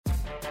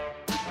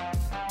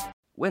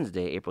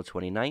Wednesday, April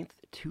 29th,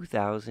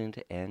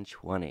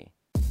 2020.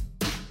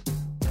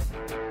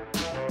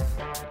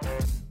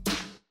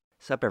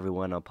 Sup,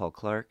 everyone. I'm Paul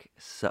Clark.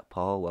 Sup,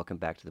 Paul. Welcome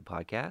back to the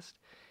podcast.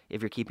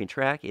 If you're keeping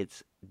track,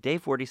 it's day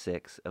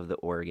 46 of the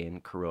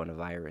Oregon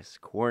coronavirus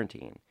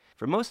quarantine.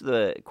 For most of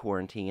the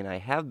quarantine, I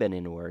have been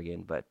in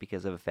Oregon, but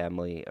because of a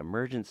family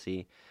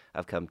emergency,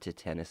 I've come to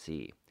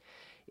Tennessee.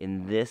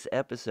 In this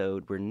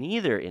episode, we're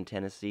neither in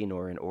Tennessee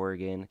nor in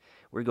Oregon.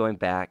 We're going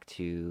back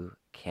to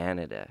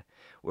Canada,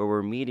 where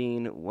we're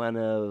meeting one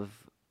of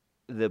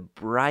the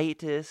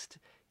brightest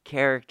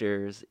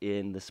characters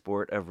in the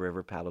sport of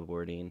river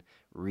paddleboarding,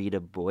 Rita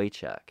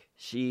Boychuk.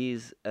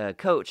 She's a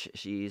coach,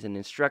 she's an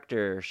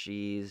instructor,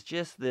 she's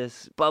just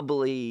this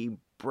bubbly,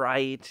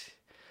 bright,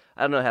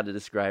 I don't know how to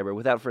describe her.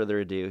 Without further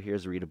ado,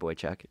 here's Rita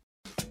Boychuk.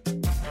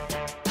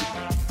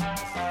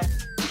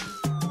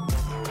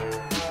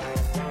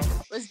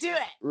 Let's do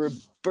it.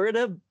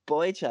 Roberta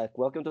Boychuk,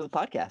 welcome to the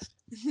podcast.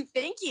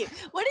 Thank you.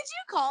 What did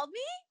you call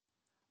me?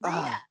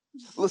 Rita.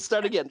 Let's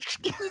start again.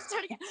 Let's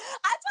start again.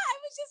 That's why I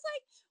was just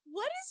like,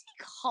 what is he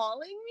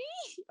calling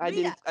me?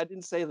 I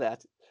didn't say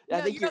that. No,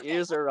 I think your okay.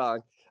 ears are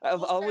wrong.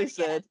 I've always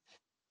said,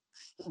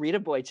 Rita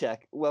Boychuk,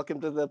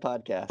 welcome to the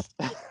podcast.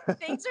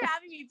 Thanks for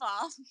having me,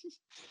 Paul.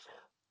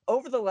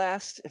 Over the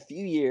last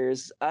few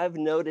years, I've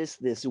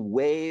noticed this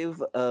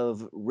wave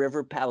of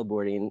river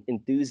paddleboarding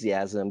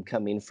enthusiasm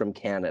coming from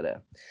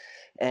Canada.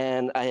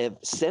 And I have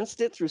sensed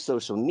it through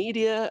social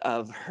media.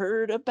 I've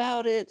heard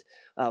about it.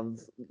 I've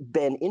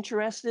been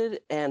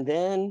interested. And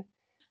then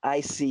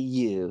I see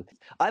you.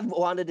 I've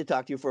wanted to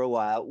talk to you for a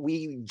while.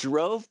 We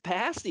drove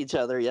past each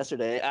other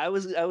yesterday. I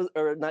was,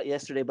 or not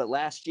yesterday, but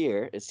last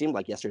year. It seemed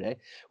like yesterday.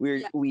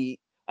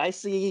 I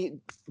see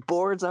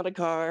boards on a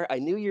car. I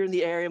knew you're in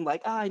the area. I'm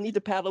like, I need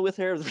to paddle with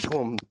her.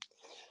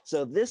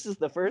 So this is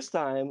the first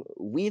time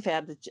we've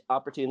had the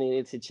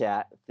opportunity to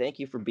chat. Thank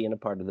you for being a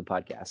part of the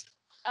podcast.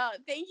 Oh,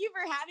 thank you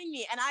for having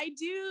me. And I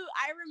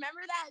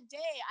remember that day.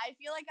 I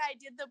feel like I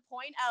did the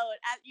point out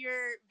at your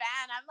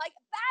van. I'm like,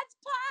 that's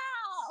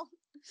Paul.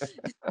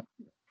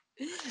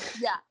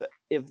 Yeah.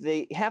 If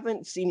they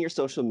haven't seen your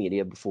social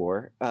media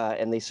before,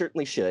 and they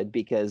certainly should,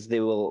 because they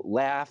will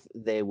laugh,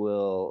 they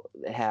will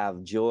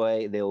have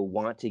joy, they'll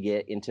want to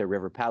get into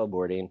river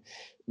paddleboarding,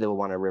 they'll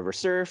want to river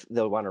surf,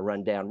 they'll want to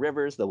run down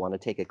rivers, they'll want to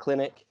take a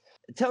clinic.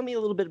 Tell me a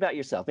little bit about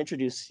yourself.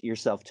 Introduce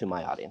yourself to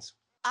my audience.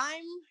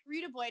 I'm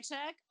Rita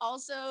Boychuk,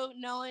 also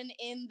known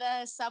in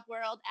the SUP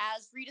world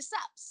as Rita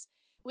Sups,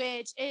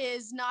 which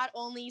is not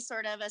only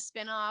sort of a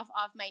spin-off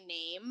of my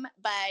name,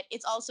 but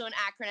it's also an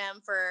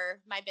acronym for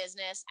my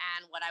business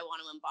and what I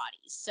want to embody.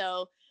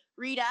 So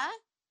Rita,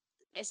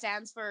 it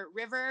stands for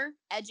River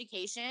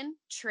Education,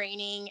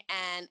 Training,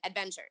 and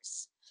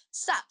Adventures.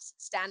 SUPs,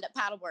 stand-up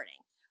paddleboarding.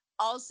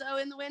 Also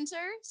in the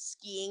winter,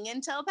 skiing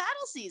until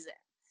paddle season.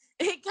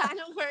 It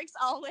kind of works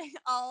all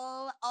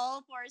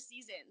 4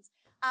 seasons.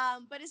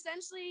 But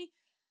essentially,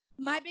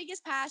 my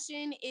biggest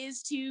passion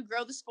is to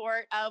grow the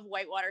sport of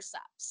whitewater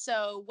SUP.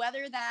 So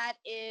whether that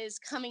is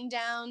coming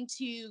down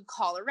to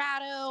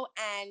Colorado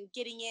and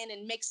getting in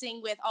and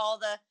mixing with all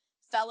the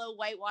fellow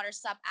whitewater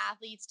SUP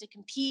athletes to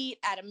compete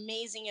at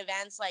amazing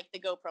events like the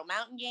GoPro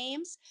Mountain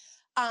Games,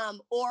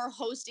 or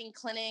hosting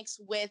clinics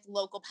with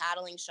local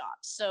paddling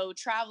shops. So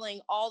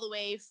traveling all the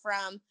way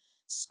from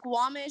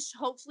Squamish,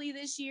 hopefully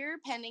this year,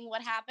 pending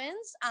what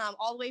happens,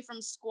 all the way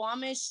from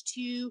Squamish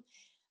to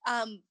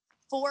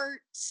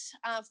Fort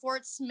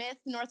Smith,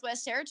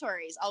 Northwest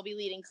Territories. I'll be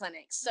leading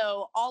clinics.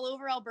 So all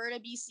over Alberta,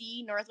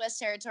 BC, Northwest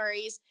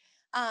Territories,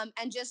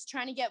 and just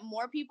trying to get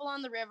more people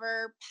on the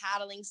river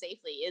paddling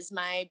safely is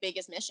my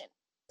biggest mission.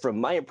 From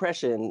my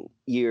impression,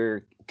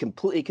 you're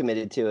completely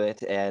committed to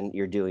it and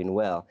you're doing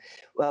well.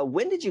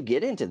 When did you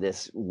get into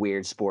this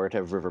weird sport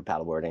of river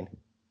paddleboarding?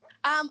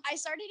 I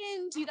started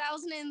in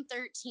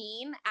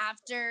 2013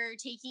 after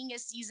taking a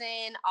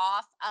season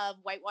off of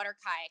whitewater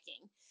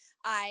kayaking.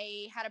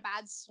 I had a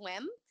bad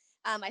swim.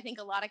 I think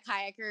a lot of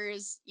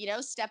kayakers,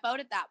 step out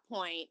at that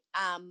point.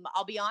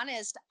 I'll be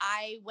honest,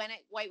 I went at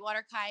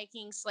whitewater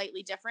kayaking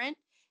slightly different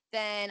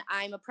than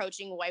I'm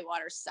approaching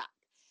whitewater SUP.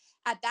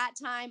 At that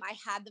time, I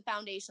had the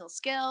foundational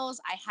skills,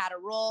 I had a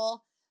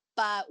role,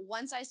 but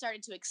once I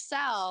started to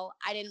excel,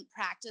 I didn't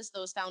practice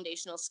those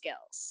foundational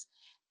skills.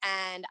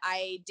 And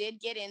I did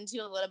get into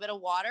a little bit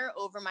of water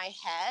over my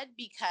head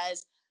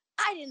because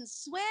I didn't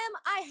swim.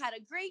 I had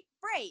a great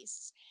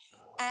brace.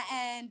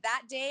 And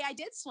that day I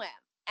did swim.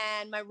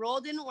 And my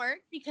roll didn't work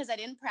because I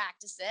didn't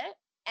practice it.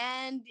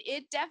 And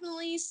it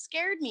definitely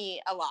scared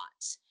me a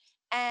lot.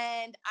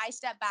 And I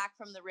stepped back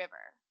from the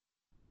river.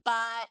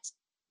 But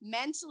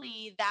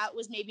mentally, that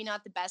was maybe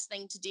not the best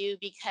thing to do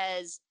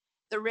because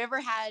the river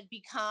had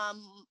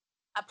become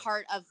a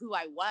part of who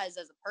I was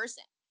as a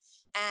person.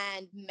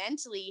 And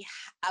mentally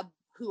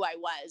who I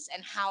was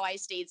and how I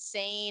stayed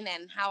sane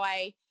and how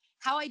I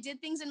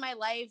did things in my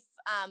life,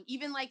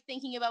 even like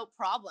thinking about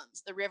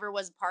problems. The river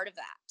was a part of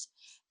that.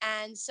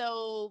 And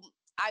so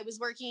I was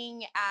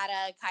working at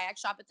a kayak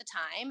shop at the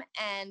time,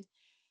 and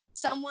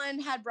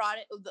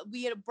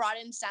we had brought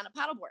in stand-up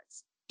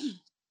paddleboards.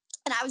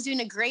 And I was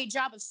doing a great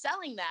job of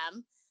selling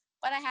them,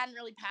 but I hadn't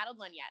really paddled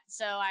one yet.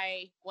 So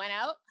I went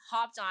out,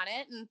 hopped on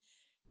it, and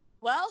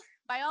well,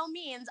 by all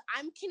means,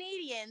 I'm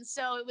Canadian,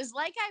 so it was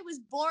like I was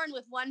born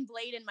with one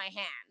blade in my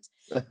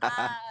hand.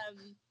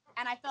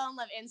 And I fell in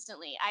love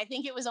instantly. I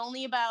think it was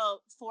only about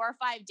 4 or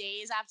 5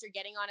 days after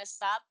getting on a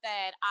sup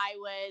that I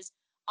was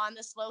on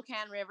the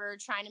Slocan River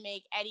trying to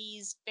make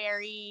eddies,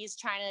 ferries,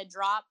 trying to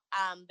drop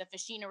the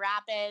Fashina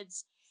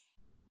Rapids.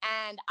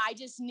 And I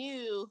just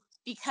knew,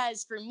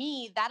 because for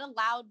me, that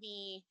allowed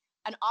me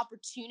an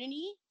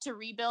opportunity to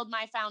rebuild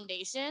my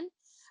foundation,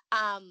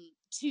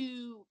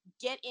 to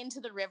get into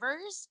the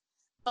rivers.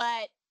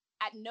 But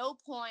at no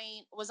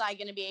point was I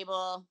going to be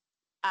able,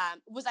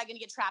 was I going to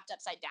get trapped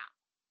upside down.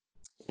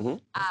 Mm-hmm.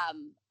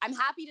 I'm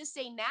happy to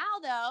say now,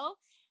 though,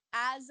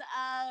 as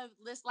of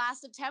this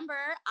last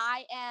September,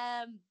 I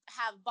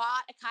have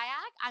bought a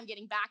kayak. I'm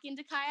getting back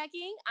into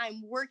kayaking.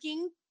 I'm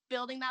working,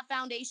 building that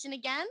foundation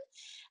again.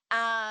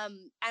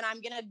 And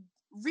I'm going to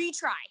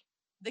retry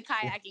the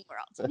kayaking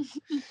world.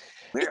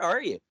 Where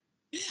are you?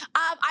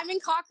 I'm in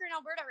Cochrane,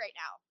 Alberta right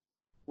now.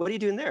 What are you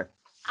doing there?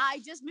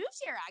 I just moved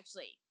here,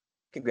 actually.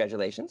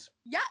 Congratulations.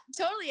 Yeah,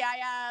 totally.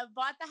 I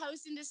bought the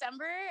house in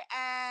December,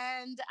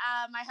 and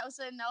my house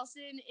in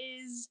Nelson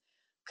is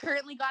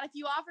currently got a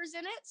few offers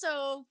in it.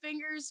 So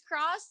fingers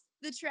crossed,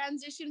 the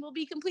transition will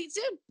be complete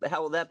soon.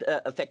 How will that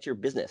affect your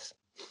business?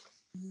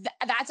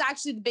 That's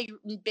actually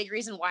the big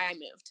reason why I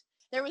moved.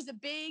 There was a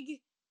big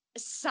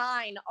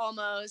sign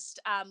almost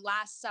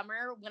last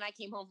summer when I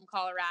came home from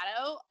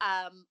Colorado.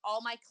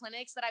 All my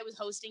clinics that I was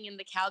hosting in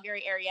the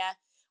Calgary area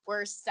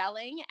were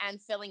selling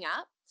and filling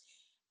up.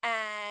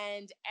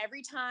 And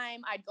every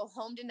time I'd go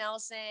home to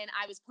Nelson,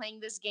 I was playing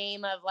this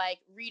game of like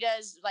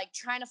Rita's, like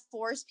trying to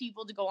force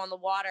people to go on the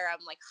water.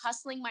 I'm like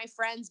hustling my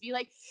friends, be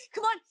like,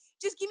 come on,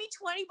 just give me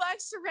 $20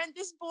 to rent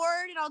this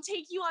board and I'll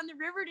take you on the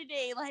river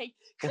today. Like,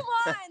 come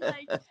on.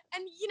 Like,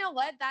 and you know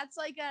what? That's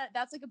like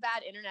a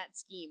bad internet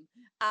scheme.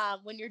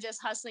 When you're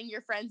just hustling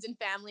your friends and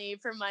family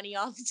for money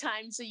all the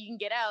time so you can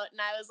get out.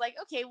 And I was like,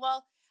 okay,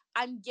 well,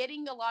 I'm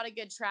getting a lot of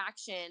good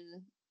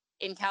traction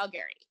in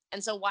Calgary.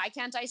 And so why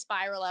can't I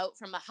spiral out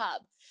from a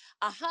hub?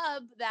 A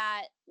hub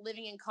that,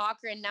 living in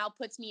Cochrane, now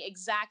puts me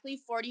exactly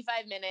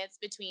 45 minutes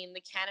between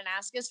the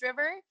Kananaskis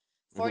River,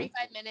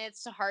 45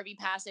 minutes to Harvey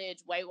Passage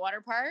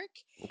Whitewater Park,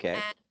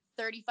 and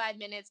 35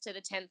 minutes to the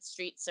 10th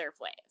Street Surf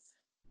Wave.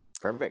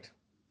 Perfect.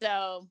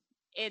 So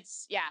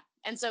it's, yeah.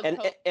 And so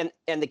and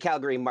the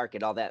Calgary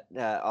market, all that,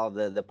 all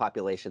the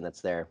population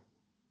that's there.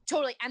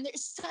 Totally. And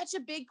there's such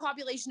a big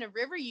population of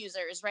river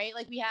users, right?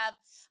 Like we have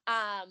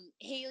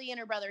Haley and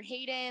her brother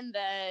Hayden,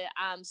 the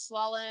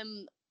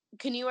slalom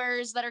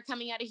canoers that are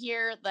coming out of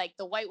here. Like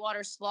the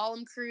Whitewater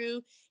Slalom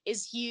crew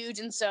is huge.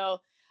 And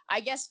so I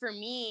guess for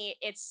me,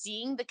 it's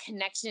seeing the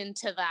connection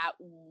to that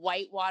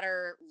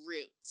whitewater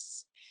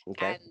roots.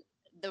 Okay.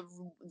 And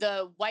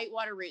the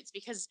whitewater roots,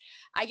 because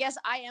I guess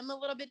I am a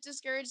little bit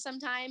discouraged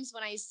sometimes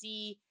when I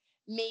see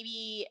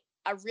maybe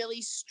a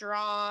really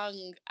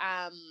strong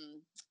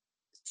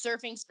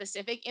surfing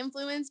specific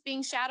influence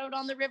being shadowed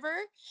on the river,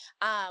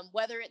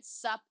 whether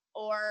it's sup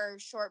or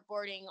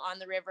shortboarding on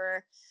the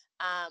river.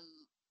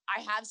 I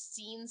have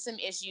seen some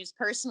issues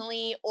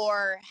personally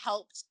or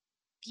helped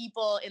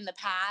people in the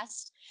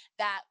past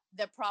that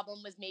the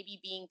problem was maybe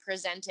being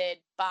presented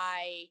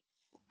by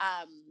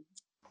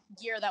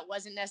gear that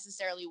wasn't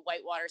necessarily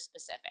whitewater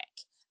specific,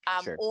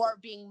 Sure. or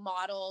being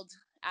modeled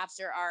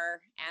after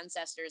our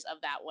ancestors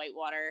of that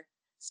whitewater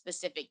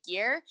specific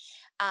gear,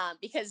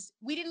 because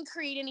we didn't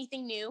create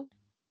anything new.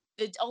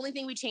 The only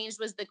thing we changed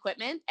was the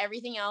equipment.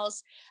 Everything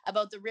else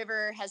about the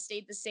river has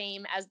stayed the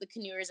same as the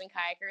canoers and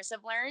kayakers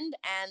have learned,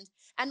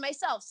 and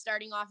myself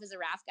starting off as a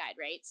raft guide,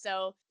 right?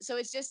 So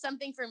it's just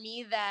something for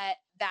me that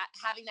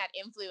having that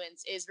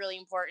influence is really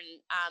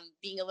important.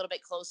 Being a little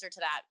bit closer to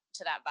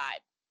that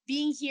vibe.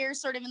 Being here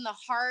sort of in the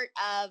heart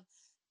of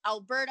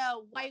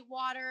Alberta,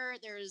 Whitewater,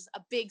 there's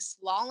a big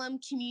slalom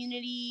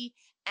community,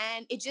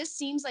 and it just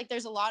seems like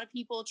there's a lot of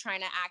people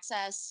trying to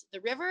access the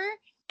river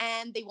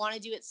and they want to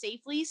do it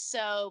safely.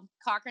 So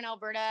Cochrane,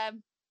 Alberta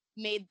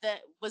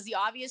was the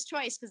obvious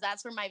choice because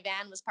that's where my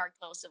van was parked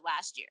most of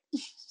last year.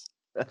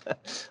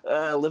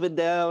 Living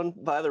down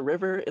by the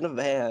river in a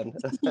van.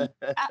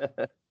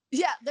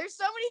 Yeah, there's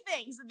so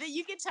many things that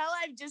you can tell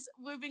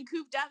we've been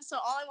cooped up. So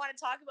all I want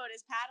to talk about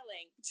is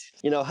paddling.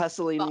 You know,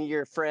 hustling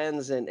your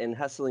friends and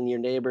hustling your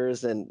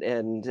neighbors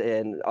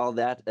and all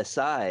that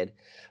aside,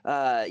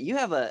 you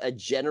have a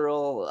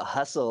general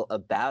hustle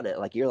about it.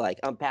 Like you're like,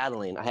 I'm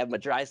paddling. I have my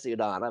dry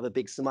suit on. I have a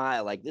big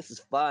smile. Like this is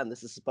fun.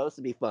 This is supposed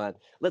to be fun.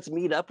 Let's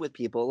meet up with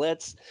people.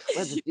 Let's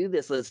do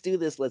this. Let's do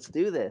this. Let's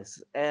do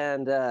this.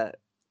 And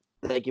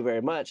thank you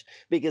very much,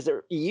 because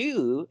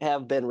you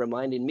have been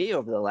reminding me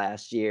over the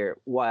last year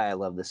why I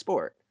love the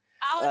sport.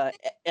 And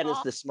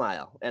it's the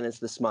smile. And it's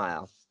the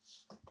smile.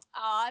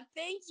 Oh,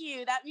 thank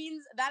you. That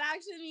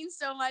actually means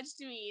so much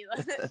to me,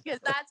 because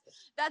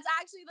that's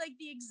actually like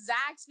the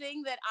exact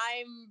thing that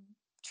I'm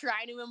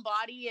trying to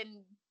embody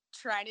and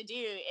trying to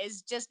do,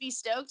 is just be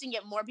stoked and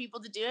get more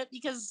people to do it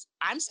because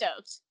I'm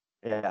stoked.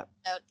 Yeah.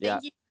 So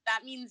thank you.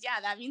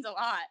 that means a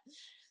lot.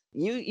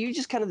 You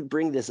just kind of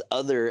bring this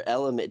other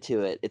element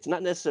to it. It's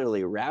not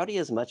necessarily rowdy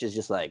as much as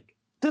just like,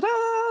 ta-da!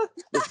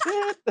 This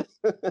is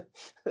it.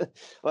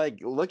 Like,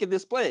 look at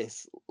this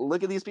place.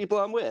 Look at these people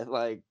I'm with.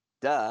 Like,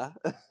 duh.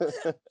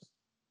 I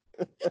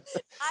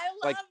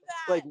like, love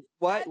like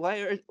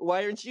that.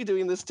 why aren't you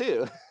doing this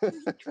too?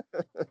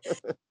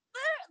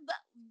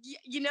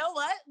 You know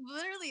what?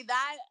 Literally,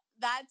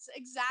 that's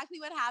exactly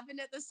what happened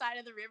at the side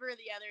of the river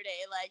the other day.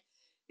 Like,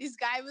 this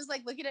guy was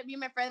like looking at me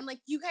and my friend, like,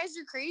 you guys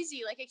are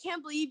crazy. Like, I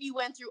can't believe you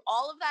went through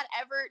all of that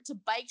effort to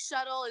bike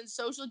shuttle and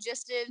social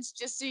distance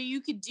just so you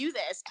could do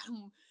this.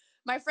 And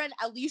my friend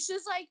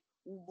Alicia's like,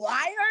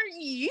 why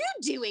aren't you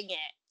doing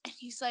it? And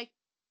he's like,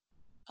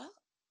 oh,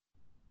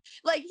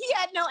 like he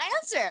had no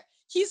answer.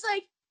 He's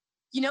like,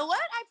 you know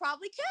what? I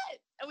probably could.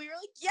 And we were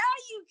like, yeah,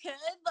 you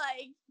could.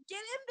 Like, get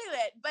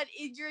into it. But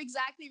you're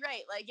exactly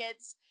right. Like,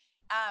 it's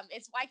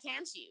why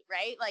can't you,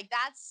 right? Like,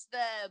 that's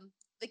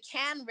the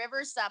Can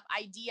River Sup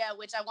idea,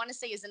 which I want to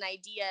say is an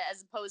idea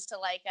as opposed to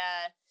like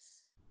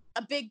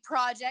a big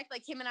project.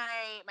 Like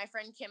my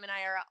friend Kim and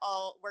I are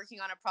all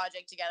working on a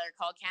project together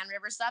called Can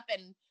River Sup,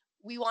 and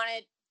we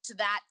wanted to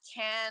that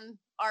Can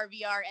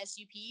RVR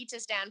SUP to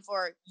stand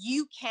for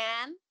You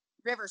Can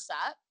River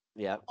Sup.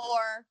 Yeah.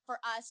 Or for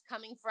us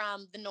coming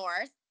from the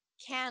North,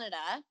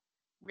 Canada,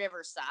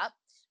 River Sup,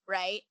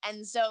 right?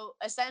 And so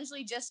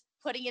essentially just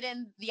putting it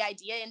in the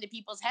idea into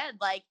people's head,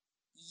 like,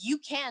 you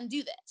can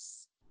do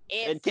this.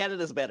 And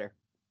Canada's better.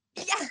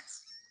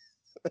 Yes.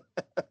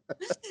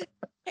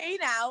 Hey,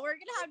 now we're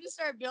gonna have to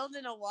start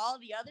building a wall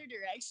the other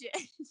direction.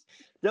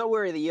 Don't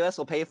worry, the U.S.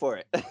 will pay for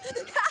it. I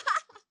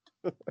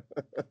feel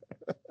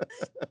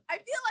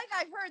like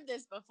I've heard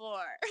this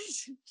before.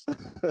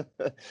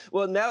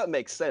 Well, now it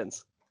makes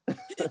sense.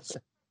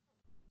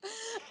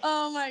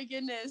 Oh my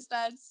goodness,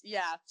 that's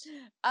yeah.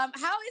 How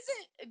is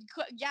it?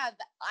 Yeah,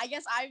 I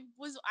guess I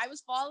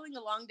was following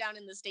along down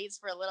in the States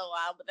for a little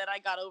while, but then I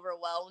got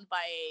overwhelmed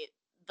by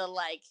the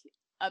like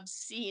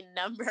obscene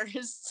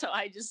numbers, so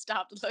I just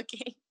stopped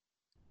looking.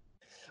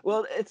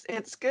 Well,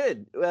 it's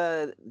good.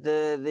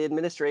 The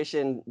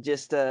administration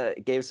just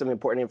gave some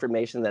important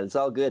information that it's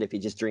all good if you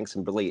just drink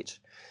some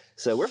bleach,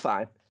 so we're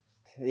fine.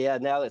 Yeah,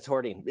 now it's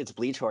hoarding. It's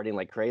bleach hoarding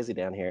like crazy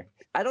down here.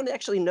 I don't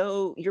actually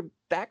know your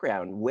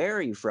background. Where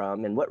are you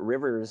from, and what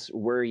rivers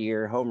were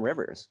your home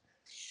rivers?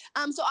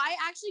 So I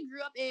actually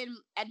grew up in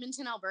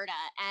Edmonton, Alberta,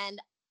 and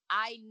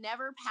I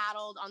never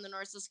paddled on the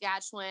North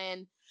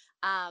Saskatchewan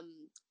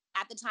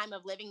at the time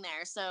of living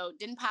there. So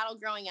didn't paddle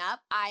growing up.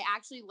 I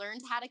actually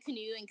learned how to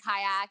canoe and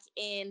kayak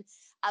in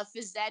a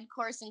phys ed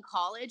course in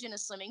college in a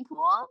swimming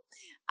pool.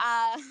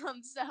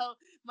 So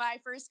my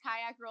first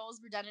kayak rolls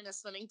were done in a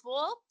swimming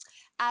pool.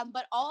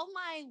 But all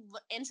my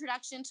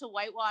introduction to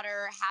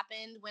whitewater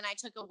happened when I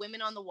took a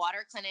Women on the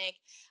Water clinic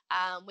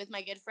with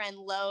my good friend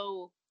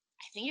Lo.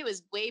 I think it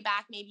was way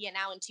back, maybe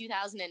now in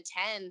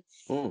 2010,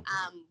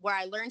 where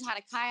I learned how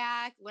to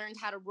kayak, learned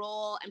how to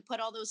roll, and put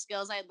all those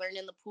skills I had learned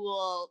in the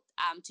pool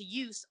to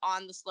use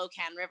on the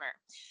Slocan River.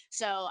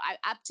 So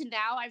up to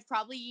now, I've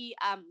probably,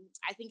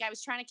 I think I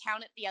was trying to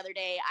count it the other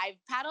day, I've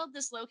paddled the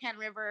Slocan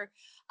River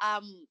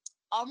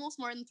almost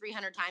more than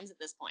 300 times at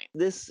this point.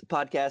 This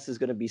podcast is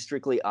going to be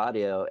strictly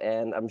audio,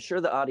 and I'm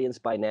sure the audience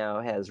by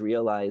now has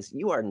realized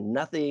you are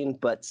nothing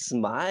but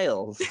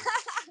smiles.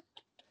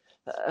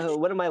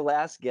 One of my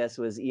last guests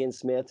was Ian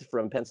Smith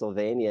from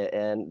Pennsylvania,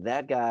 and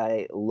that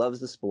guy loves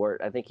the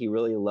sport. I think he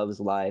really loves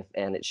life,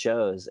 and it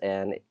shows.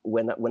 And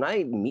when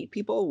I meet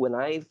people, when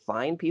I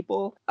find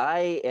people,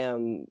 I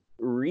am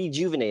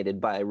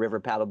rejuvenated by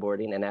river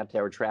paddleboarding and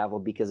after-hour travel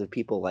because of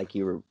people like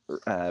you,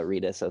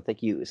 Rita. So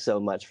thank you so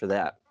much for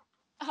that.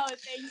 Oh,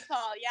 thanks,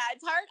 Paul. Yeah,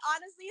 it's hard.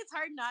 Honestly, it's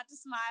hard not to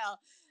smile.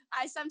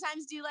 I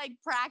sometimes do like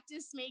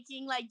practice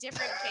making like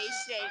different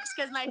face shapes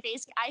because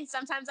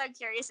sometimes I'm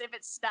curious if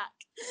it's stuck.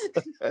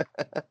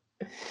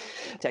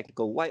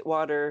 Technical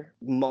whitewater,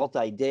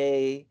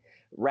 multi-day,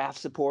 raft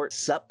support,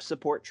 sup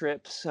support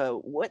trips.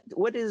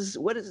 What is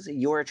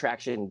your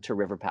attraction to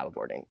river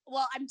paddleboarding?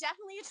 Well, I'm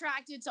definitely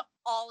attracted to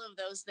all of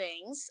those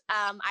things.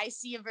 I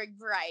see a big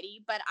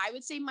variety, but I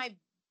would say my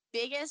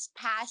biggest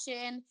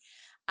passion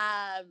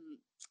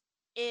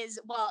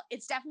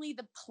it's definitely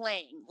the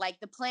playing, like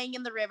the playing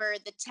in the river,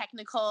 the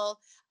technical,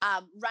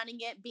 running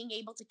it, being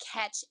able to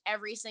catch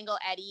every single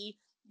eddy,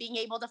 being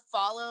able to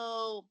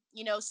follow,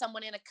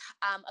 someone in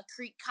a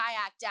creek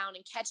kayak down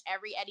and catch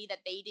every eddy that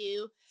they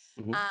do.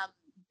 Mm-hmm.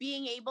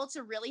 Being able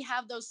to really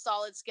have those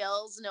solid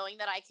skills, knowing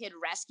that I could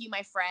rescue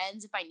my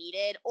friends if I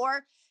needed,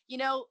 or,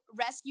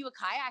 rescue a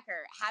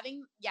kayaker,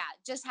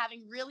 just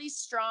having really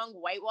strong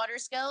whitewater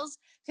skills.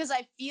 Cause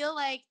I feel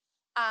like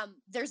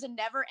there's a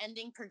never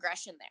ending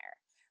progression there,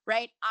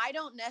 right? I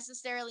don't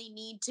necessarily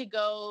need to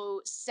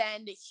go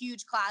send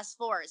huge class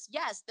fours.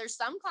 Yes, there's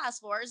some class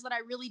fours that I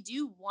really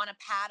do want to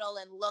paddle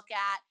and look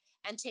at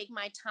and take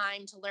my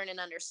time to learn and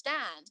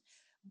understand.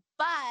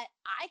 But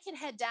I can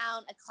head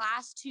down a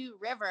class 2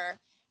 river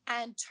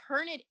and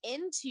turn it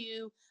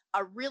into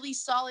a really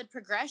solid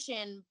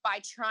progression by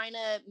trying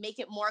to make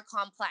it more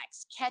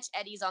complex, catch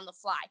eddies on the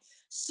fly,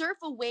 surf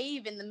a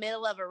wave in the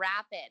middle of a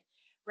rapid,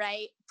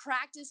 right?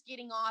 Practice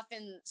getting off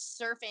and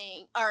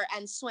surfing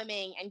and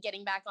swimming and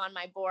getting back on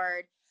my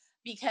board,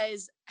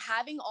 because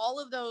having all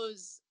of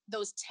those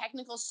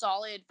technical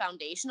solid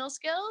foundational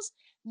skills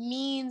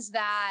means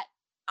that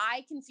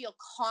I can feel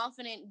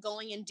confident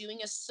going and doing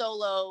a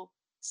solo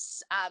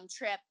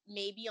trip,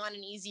 maybe on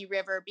an easy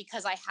river,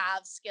 because I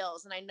have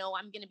skills and I know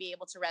I'm going to be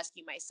able to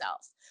rescue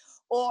myself.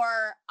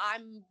 Or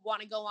I'm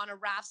want to go on a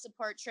raft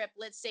support trip,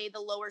 let's say the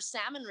lower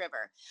Salmon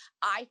River.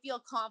 I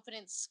feel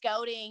confident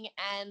scouting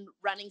and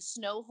running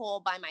snow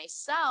hole by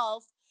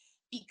myself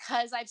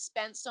because I've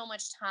spent so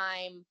much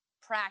time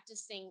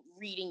practicing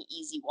reading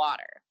easy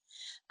water.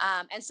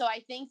 And so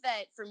I think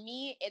that for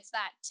me, it's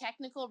that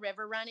technical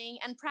river running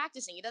and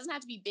practicing. It doesn't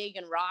have to be big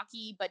and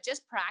rocky, but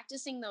just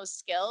practicing those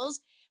skills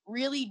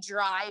really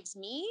drives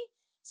me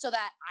so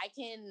that I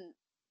can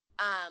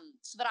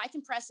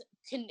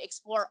can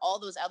explore all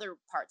those other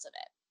parts of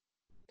it.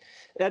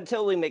 That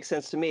totally makes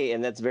sense to me,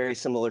 and that's very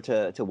similar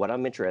to what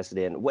I'm interested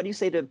in. What do you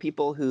say to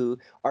people who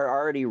are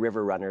already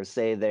river runners,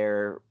 say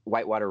they're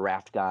whitewater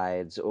raft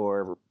guides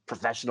or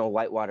professional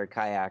whitewater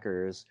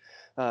kayakers,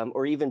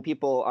 or even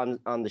people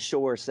on the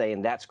shore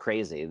saying that's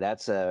crazy,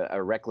 that's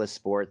a reckless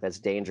sport, that's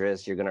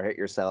dangerous, you're going to hurt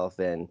yourself,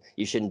 and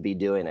you shouldn't be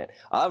doing it.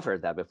 I've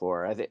heard that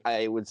before.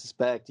 I would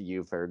suspect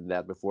you've heard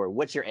that before.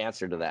 What's your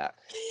answer to that?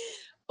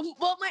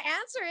 Well, my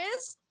answer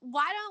is,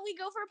 why don't we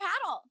go for a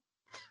paddle?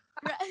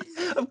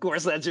 Right? Of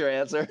course, that's your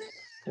answer.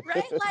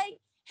 Right? Like,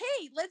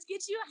 hey, let's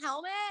get you a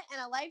helmet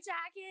and a life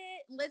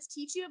jacket. Let's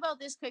teach you about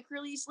this quick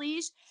release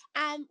leash,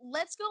 and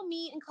let's go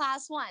meet in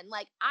class 1.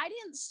 Like, I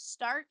didn't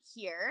start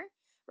here,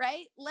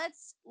 right?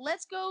 Let's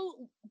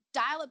go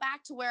dial it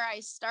back to where I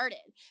started,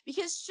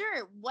 because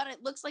sure, what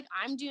it looks like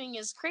I'm doing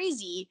is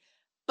crazy,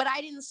 but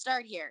I didn't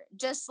start here.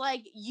 Just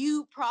like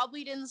you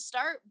probably didn't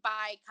start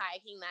by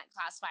kayaking that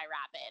class 5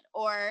 rapid,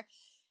 or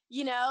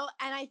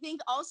and I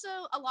think also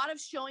a lot of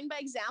showing by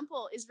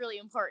example is really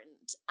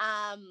important.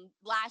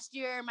 Last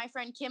year, my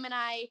friend Kim and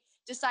I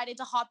decided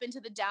to hop into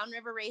the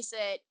downriver race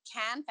at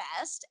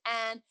CanFest,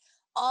 and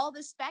all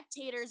the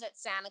spectators at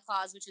Santa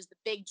Claus, which is the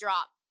big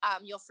drop,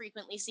 you'll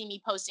frequently see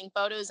me posting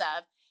photos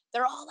of,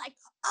 they're all like,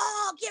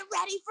 oh, get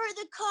ready for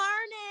the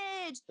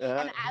carnage.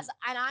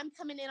 And I'm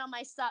coming in on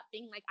my sup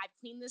being like, I've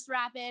cleaned this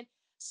rapid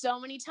so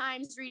many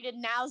times, Rita,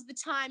 now's the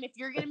time. If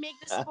you're going to make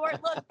the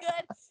sport look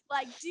good,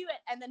 like, do it.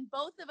 And then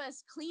both of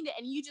us cleaned it,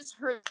 and you just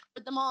heard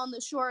them all on the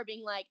shore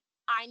being like,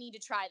 I need to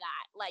try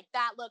that. Like,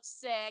 that looks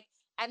sick.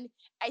 And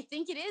I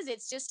think it is.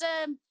 It's just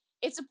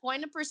it's a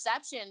point of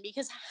perception,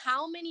 because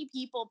how many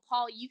people,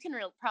 Paul, you can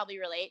probably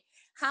relate,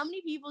 how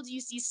many people do you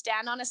see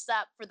stand on a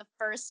sup for the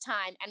first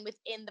time, and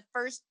within the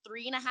first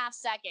 3.5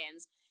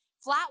 seconds,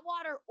 flat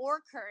water or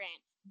current,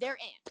 they're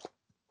in?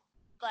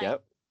 Like,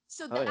 yep.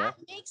 So that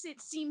makes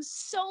it seem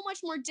so much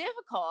more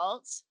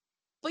difficult,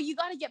 but you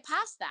got to get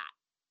past that.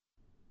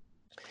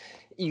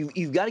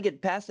 You've got to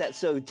get past that.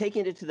 So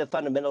taking it to the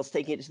fundamentals,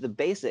 taking it to the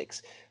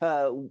basics.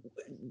 I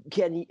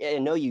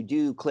know you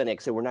do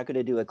clinics, and we're not going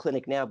to do a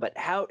clinic now, but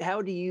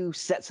how do you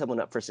set someone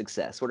up for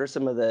success? What are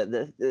some of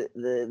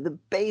the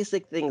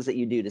basic things that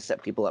you do to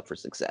set people up for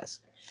success?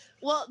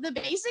 Well, the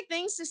basic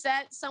things to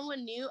set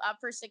someone new up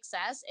for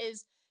success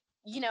is,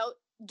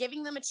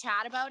 giving them a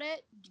chat about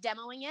it,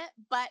 demoing it,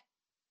 but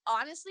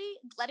honestly,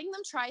 letting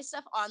them try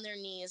stuff on their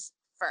knees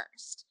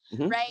first,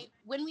 right?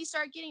 When we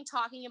start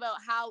talking about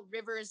how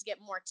rivers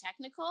get more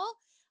technical,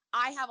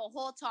 I have a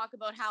whole talk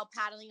about how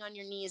paddling on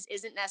your knees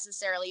isn't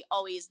necessarily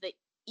always the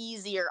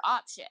easier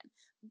option.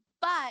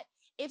 But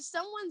if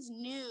someone's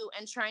new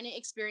and trying to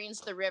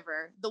experience the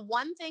river, the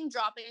one thing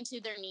dropping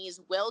to their knees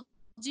will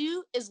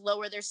do is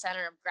lower their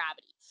center of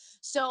gravity.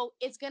 So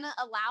it's going to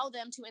allow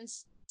them to,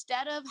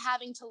 instead of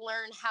having to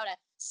learn how to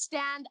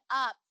stand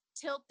up,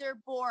 tilt their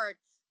board,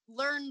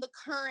 learn the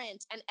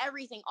current and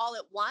everything all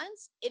at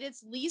once, it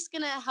is at least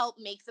going to help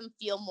make them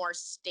feel more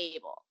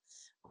stable,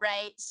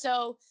 right?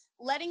 So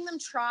letting them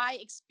try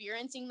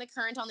experiencing the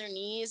current on their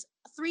knees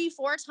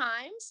 3-4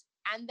 times,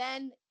 and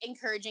then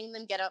encouraging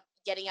them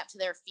getting up to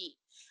their feet.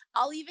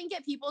 I'll even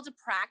get people to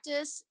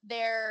practice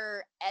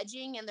their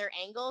edging and their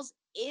angles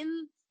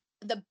in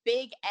the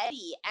big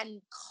eddy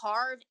and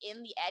carve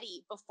in the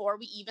eddy before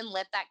we even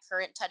let that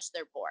current touch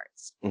their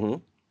boards.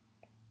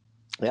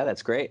 Yeah,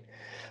 that's great.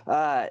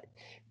 How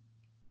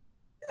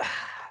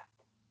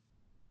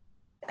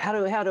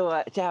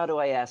do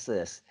I ask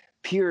this?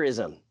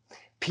 Purism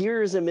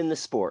in the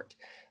sport.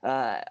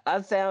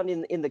 I've found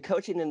in the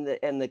coaching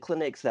and the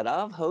clinics that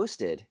I've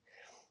hosted,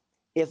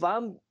 if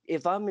I'm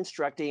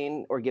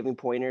instructing or giving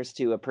pointers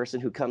to a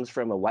person who comes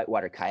from a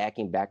whitewater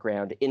kayaking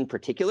background in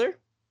particular,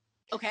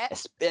 okay,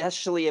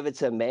 especially if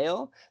it's a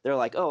male, they're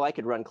like, oh, I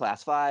could run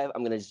class 5.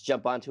 I'm going to just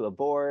jump onto a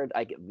board.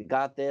 We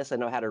got this. I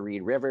know how to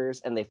read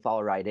rivers, and they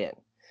fall right in.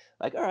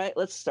 like, all right,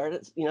 let's start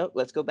it.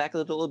 Let's go back a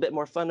little bit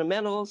more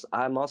fundamentals.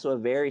 I'm also a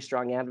very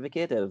strong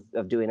advocate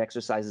of doing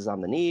exercises on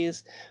the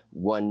knees,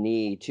 one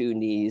knee, two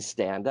knees,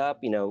 stand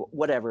up,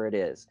 whatever it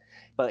is.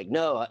 But like,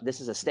 no,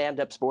 this is a stand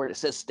up sport. It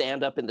says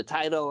stand up in the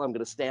title. I'm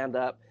going to stand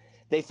up.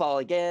 They fall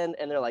again,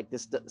 and they're like,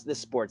 this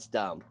sport's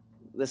dumb.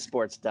 This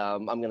sport's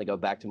dumb. I'm going to go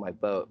back to my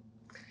boat.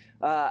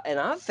 And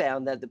I've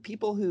found that the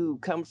people who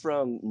come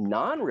from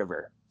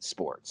non-river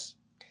sports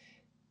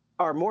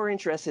are more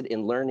interested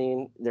in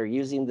learning. They're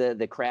using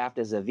the craft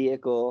as a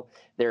vehicle.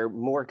 They're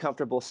more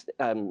comfortable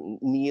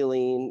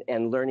kneeling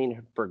and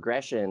learning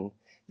progression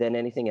than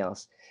anything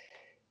else.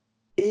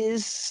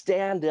 Is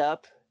stand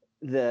up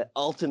the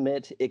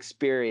ultimate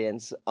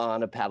experience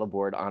on a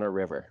paddleboard on a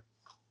river?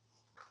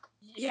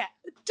 Yeah,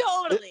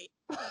 totally.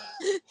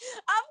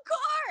 Of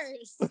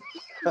course.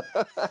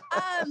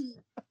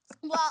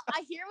 Well,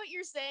 I hear what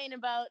you're saying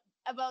about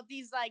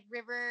these like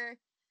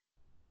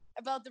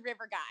about the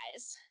river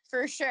guys,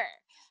 for sure.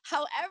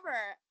 However,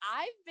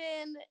 I've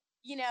been,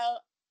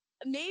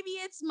 maybe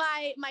it's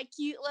my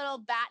cute little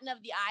batten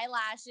of the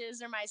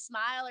eyelashes or my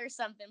smile or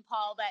something,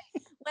 Paul, but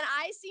when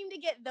I seem to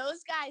get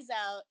those guys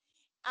out,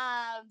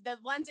 the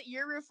ones that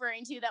you're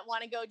referring to that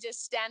want to go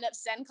just stand up,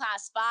 send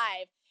class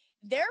 5,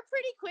 they're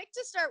pretty quick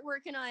to start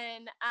working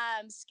on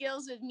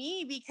skills with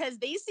me because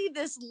they see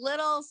this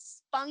little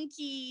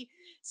spunky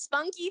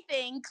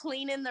thing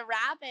cleaning the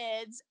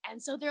rapids.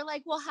 And so they're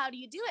like, well, how do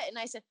you do it? And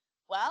I said,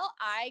 well,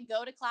 I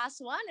go to class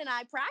 1 and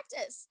I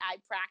practice. I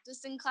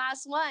practice in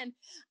class 1.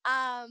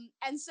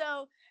 And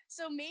so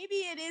maybe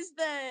it is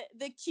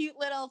the cute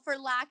little, for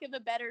lack of a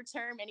better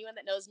term, anyone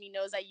that knows me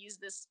knows I use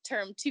this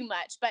term too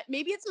much, but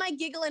maybe it's my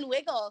giggle and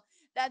wiggle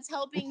that's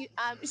helping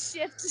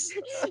shift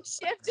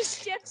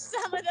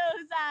some of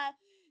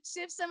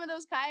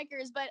those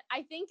kayakers. But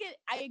I think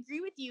I agree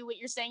with you what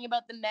you're saying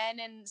about the men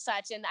and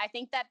such, and I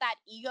think that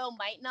ego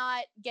might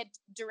not get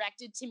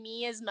directed to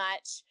me as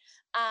much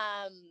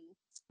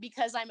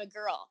because I'm a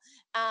girl.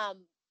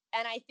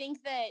 And I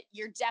think that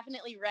you're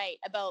definitely right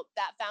about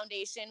that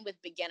foundation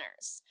with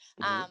beginners.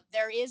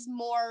 There is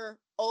more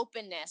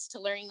openness to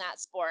learning that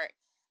sport.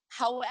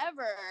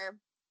 However,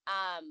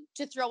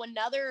 to throw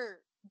another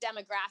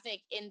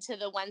demographic into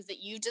the ones that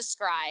you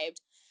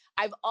described,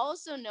 I've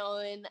also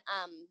known,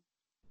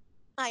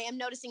 I am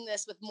noticing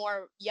this with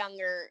more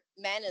younger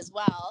men as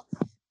well.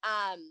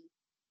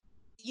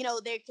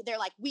 They're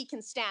like, we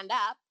can stand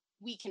up,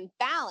 we can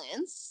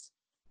balance,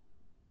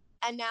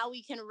 and now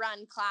we can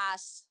run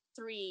class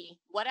 3,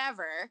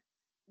 whatever.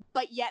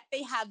 But yet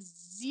they have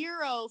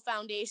zero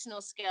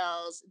foundational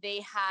skills. They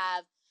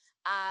have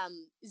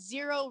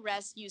zero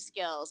rescue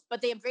skills,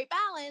 but they have great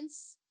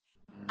balance.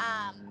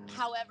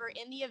 However,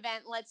 in the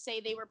event, let's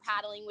say they were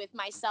paddling with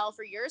myself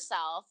or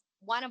yourself,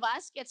 one of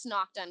us gets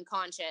knocked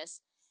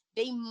unconscious.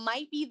 They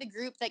might be the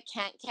group that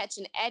can't catch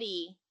an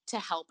eddy to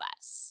help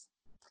us.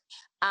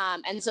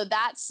 And so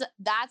that's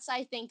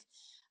I think,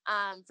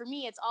 for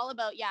me, it's all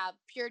about,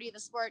 purity of the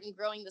sport and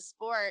growing the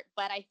sport.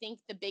 But I think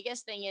the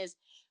biggest thing is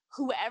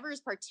whoever's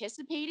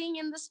participating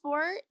in the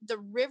sport, the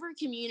river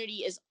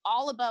community is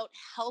all about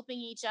helping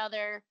each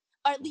other,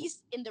 or at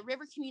least in the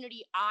river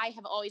community I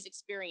have always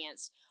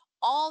experienced.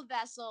 All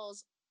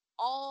vessels,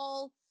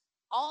 all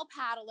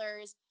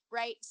paddlers,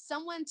 right?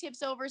 Someone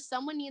tips over,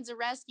 someone needs a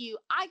rescue.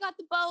 I got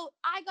the boat,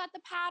 I got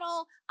the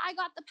paddle, I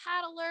got the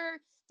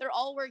paddler. They're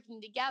all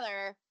working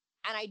together.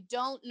 And I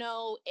don't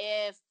know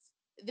if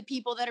the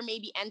people that are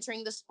maybe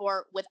entering the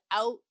sport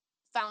without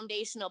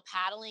foundational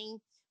paddling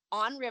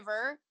on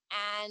river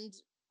and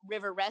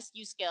river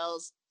rescue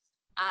skills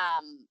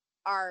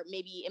are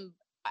maybe,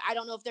 I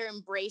don't know if they're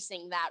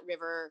embracing that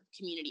river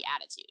community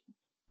attitude.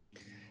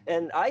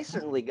 And I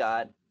certainly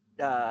got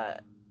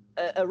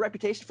a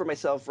reputation for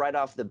myself right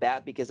off the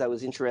bat because I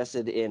was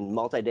interested in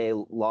multi-day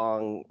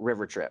long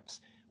river trips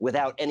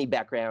without any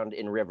background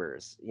in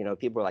rivers.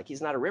 People were like,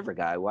 he's not a river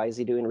guy. Why is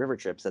he doing river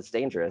trips? That's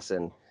dangerous.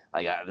 And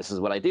like, this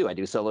is what I do. I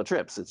do solo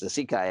trips. It's a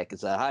sea kayak.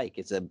 It's a hike.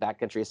 It's a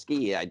backcountry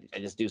ski. I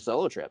just do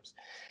solo trips.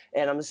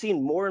 And I'm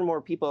seeing more and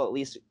more people, at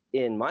least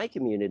in my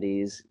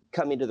communities,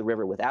 coming to the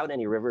river without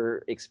any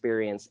river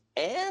experience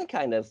and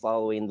kind of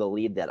following the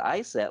lead that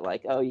I set,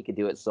 like, oh, you could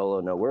do it solo,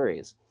 no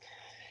worries.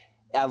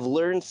 I've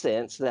learned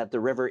since that the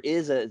river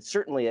is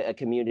certainly a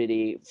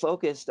community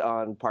focused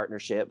on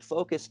partnership,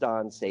 focused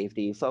on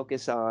safety,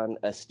 focused on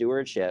a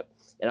stewardship.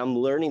 And I'm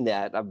learning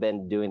that. I've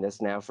been doing this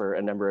now for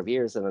a number of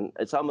years. And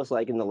it's almost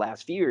like in the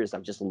last few years,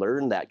 I've just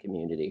learned that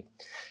community.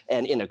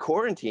 And in a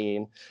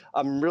quarantine,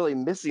 I'm really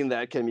missing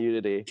that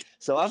community.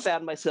 So I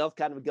found myself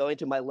kind of going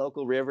to my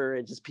local river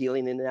and just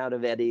peeling in and out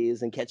of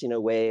eddies and catching a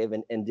wave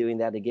and doing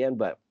that again.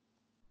 But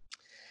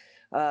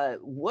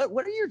what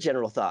are your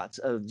general thoughts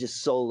of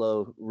just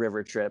solo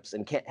river trips,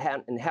 and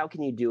how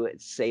can you do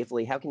it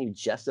safely? How can you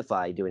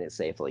justify doing it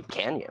safely?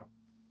 Can you?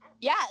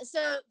 Yeah,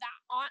 so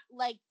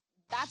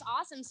that's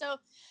awesome. So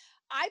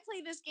I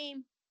play this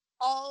game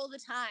all the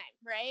time,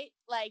 right?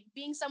 Like,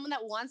 being someone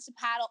that wants to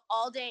paddle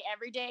all day,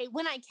 every day,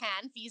 when I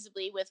can,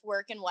 feasibly with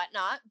work and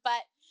whatnot.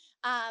 But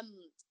I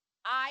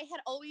had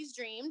always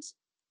dreamed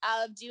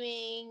of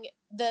doing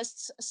the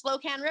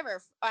Slocan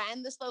River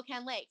and the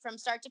Slocan Lake from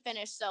start to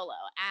finish solo.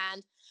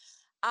 And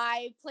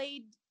I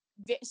played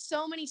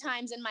so many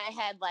times in my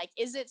head, like,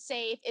 is it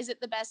safe? Is it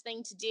the best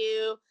thing to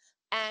do?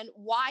 And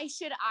why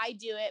should I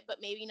do it, but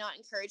maybe not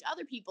encourage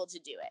other people to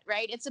do it,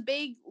 right? It's a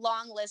big,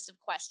 long list of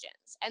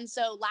questions. And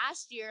so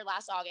last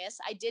August,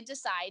 I did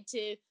decide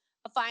to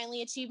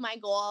finally achieve my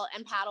goal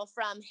and paddle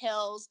from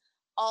Hills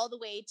all the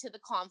way to the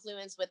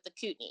confluence with the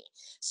Kootenay.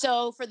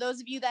 So for those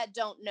of you that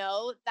don't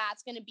know,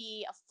 that's going to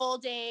be a full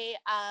day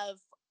of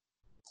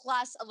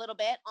plus a little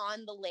bit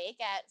on the lake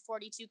at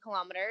 42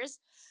 kilometers,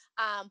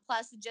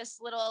 plus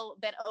just a little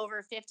bit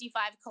over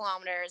 55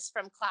 kilometers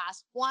from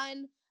class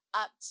 1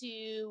 up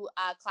to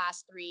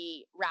class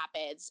 3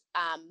 rapids.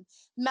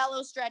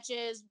 Mellow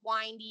stretches,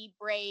 windy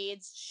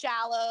braids,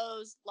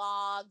 shallows,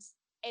 logs.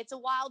 It's a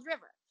wild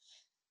river.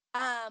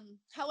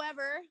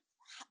 However,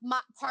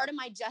 part of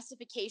my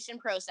justification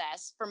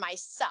process for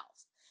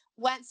myself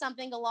went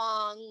something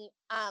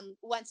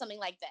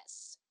like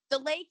this. The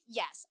lake,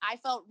 yes, I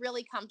felt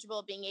really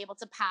comfortable being able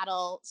to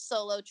paddle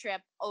solo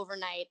trip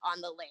overnight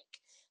on the lake.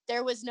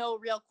 There was no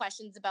real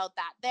questions about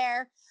that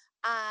there.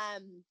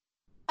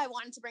 I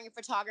wanted to bring a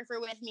photographer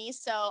with me,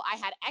 so I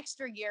had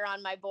extra gear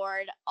on my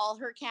board, all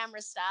her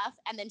camera stuff,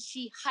 and then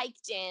she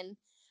hiked in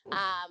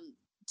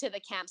to the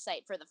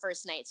campsite for the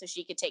first night so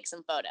she could take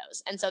some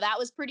photos. And so that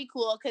was pretty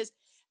cool because,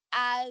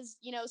 as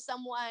you know,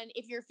 someone,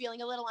 if you're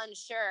feeling a little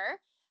unsure,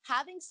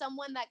 having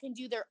someone that can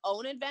do their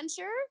own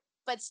adventure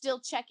but still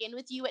check in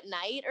with you at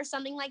night or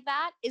something like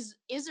that is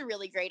a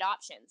really great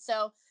option.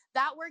 So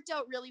that worked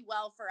out really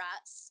well for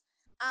us.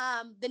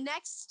 The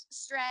next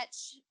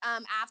stretch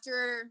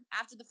after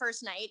the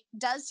first night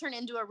does turn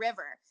into a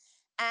river.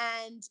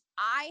 And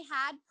I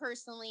have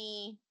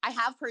personally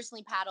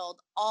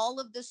paddled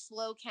all of the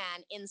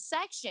Slocan in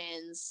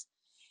sections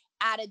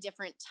at a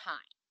different time.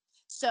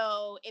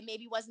 So it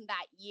maybe wasn't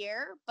that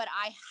year, but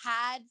I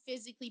had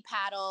physically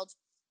paddled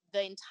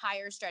the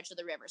entire stretch of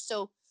the river.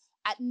 So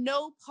at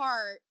no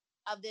part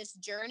of this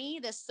journey,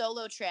 this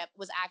solo trip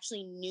was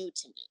actually new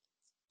to me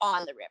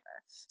on the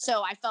river.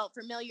 So I felt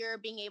familiar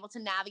being able to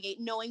navigate,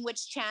 knowing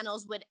which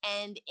channels would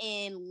end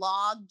in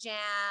log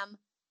jam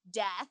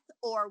death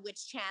or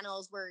which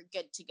channels were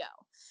good to go.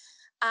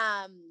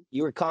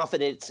 You were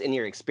confident in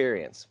your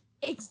experience.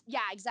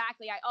 Yeah,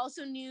 exactly. I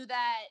also knew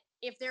that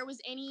if there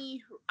was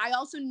I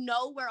also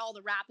know where all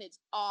the rapids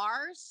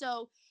are.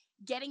 So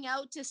getting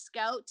out to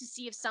scout to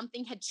see if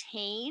something had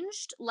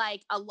changed,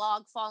 like a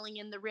log falling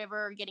in the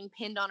river or getting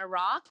pinned on a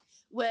rock,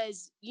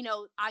 was,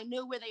 I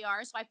knew where they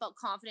are. So I felt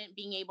confident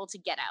being able to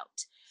get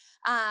out.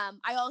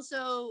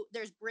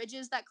 There's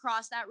bridges that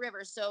cross that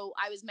river. So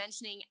I was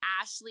mentioning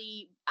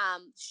Ashley,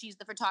 she's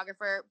the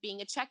photographer,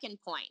 being a check-in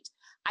point.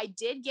 I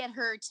did get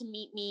her to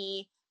meet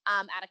me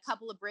at a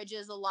couple of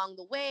bridges along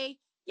the way.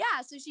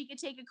 Yeah, so she could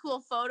take a cool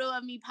photo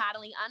of me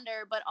paddling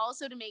under, but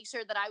also to make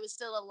sure that I was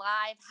still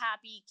alive,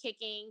 happy,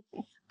 kicking.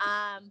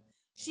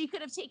 She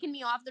could have taken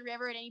me off the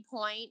river at any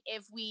point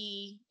if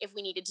we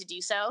needed to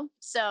do so.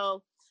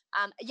 So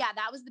yeah,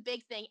 that was the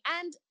big thing.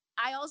 And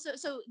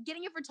so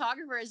getting a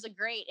photographer is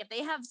great if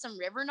they have some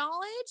river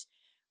knowledge,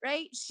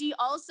 right? She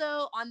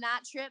also, on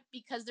that trip,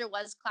 because there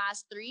was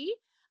class 3,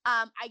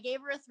 I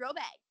gave her a throw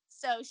bag.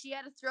 So she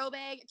had a throw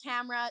bag, a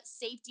camera,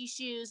 safety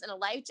shoes, and a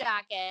life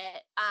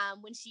jacket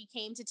when she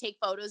came to take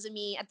photos of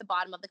me at the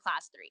bottom of the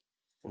class 3.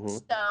 Mm-hmm.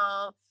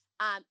 So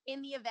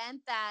in the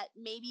event that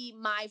maybe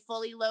my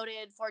fully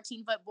loaded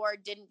 14-foot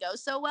board didn't go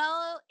so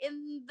well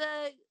in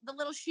the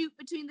little chute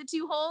between the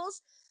two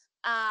holes,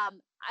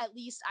 at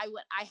least I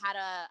had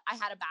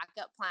a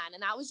backup plan.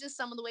 And that was just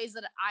some of the ways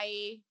that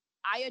I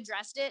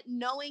addressed it,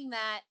 knowing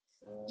that,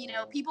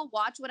 people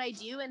watch what I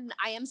do and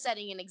I am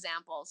setting an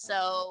example.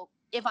 So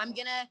if I'm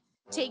going to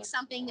take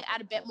something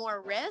at a bit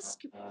more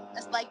risk,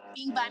 like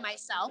being by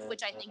myself,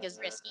 which I think is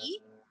risky,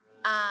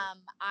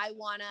 I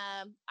want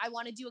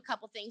to do a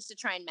couple things to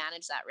try and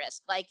manage that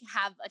risk, like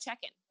have a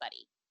check-in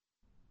buddy.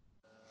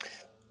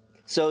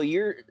 So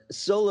your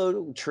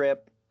solo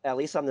trip, at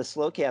least on the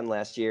Slocan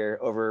last year,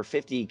 over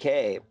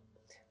 50K,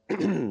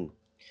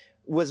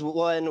 was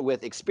one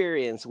with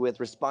experience, with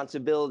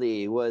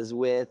responsibility, was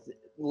with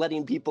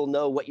letting people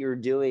know what you're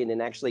doing and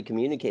actually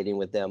communicating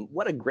with them.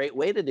 What a great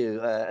way to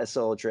do a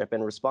solo trip,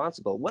 and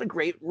responsible. What a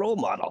great role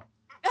model.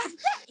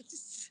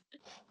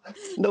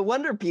 No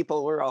wonder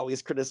people were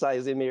always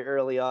criticizing me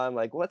early on,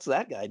 like, what's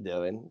that guy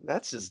doing?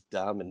 That's just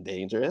dumb and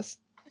dangerous.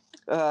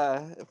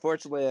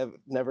 Fortunately, I've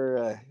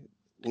never,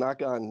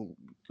 knock on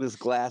this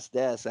glass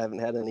desk, I haven't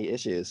had any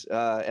issues.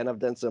 And I've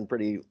done some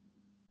pretty,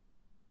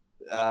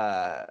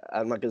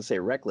 I'm not going to say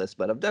reckless,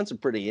 but I've done some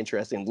pretty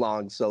interesting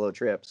long solo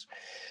trips.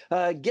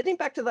 Getting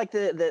back to like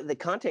the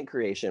content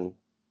creation,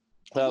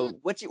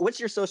 what's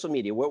your social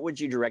media? What would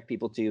you direct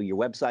people to? Your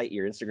website,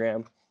 your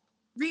Instagram?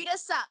 Rita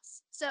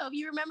Sups. So if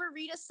you remember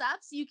Rita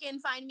Sups, you can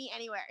find me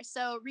anywhere.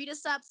 So Rita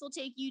Sups will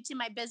take you to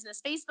my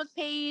business Facebook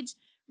page.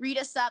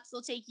 Rita Sups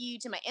will take you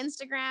to my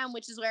Instagram,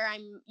 which is where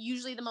I'm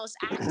usually the most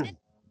active.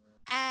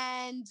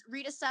 And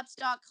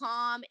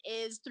RitaSups.com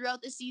is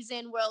throughout the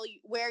season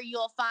where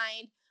you'll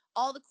find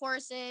all the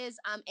courses,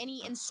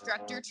 any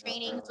instructor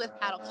trainings with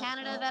Paddle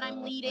Canada that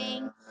I'm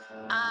leading,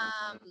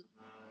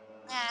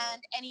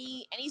 and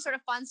any sort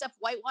of fun stuff,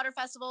 whitewater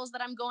festivals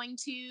that I'm going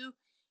to,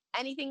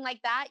 anything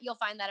like that, you'll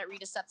find that at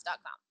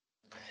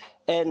ritasteps.com.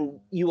 And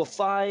you will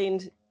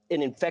find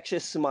an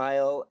infectious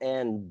smile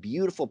and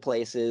beautiful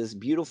places,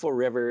 beautiful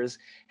rivers.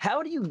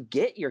 How do you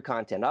get your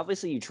content?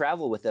 Obviously, you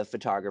travel with a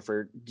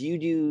photographer. Do you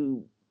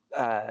do?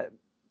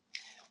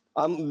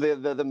 I'm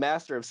the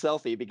master of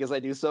selfie because I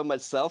do so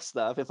much self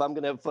stuff. If I'm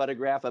going to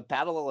photograph a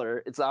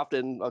paddler, it's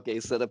often okay.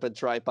 Set up a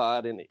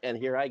tripod and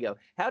here I go.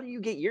 How do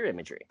you get your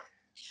imagery?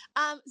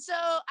 So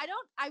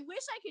I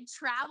wish I could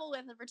travel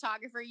with a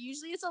photographer.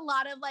 Usually it's a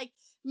lot of like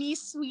me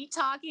sweet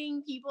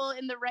talking people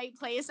in the right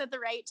place at the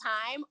right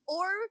time,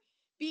 or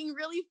being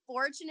really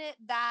fortunate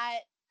that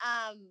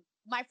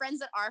my friends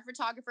that are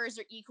photographers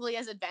are equally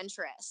as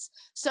adventurous.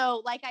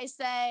 So like I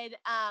said,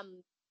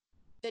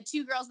 the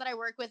two girls that I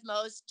work with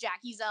most,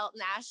 Jackie Zelt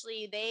and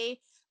Ashley, they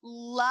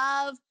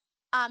love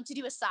to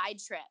do a side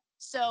trip.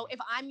 So if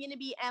I'm going to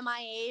be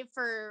MIA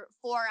for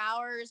 4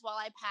 hours while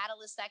I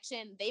paddle a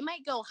section, they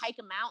might go hike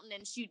a mountain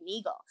and shoot an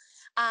eagle.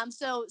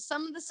 So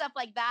some of the stuff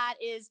like that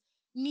is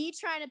me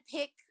trying to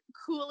pick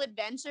cool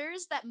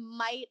adventures that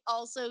might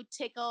also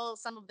tickle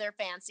some of their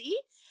fancy.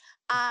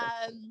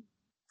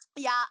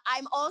 Yeah,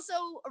 I'm also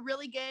a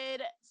really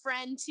good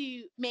friend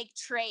to make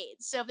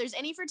trades. So if there's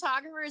any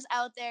photographers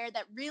out there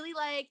that really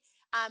like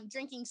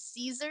drinking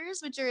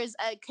Caesars, which is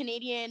a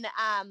Canadian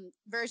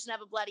version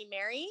of a Bloody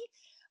Mary,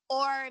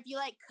 or if you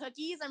like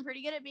cookies, I'm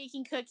pretty good at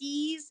baking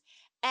cookies.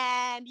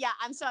 And yeah,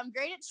 I'm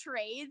great at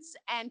trades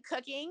and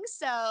cooking.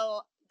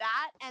 So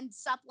that and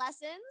sup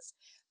lessons.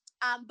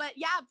 But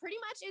yeah, pretty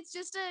much it's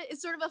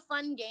sort of a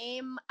fun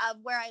game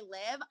of where I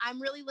live.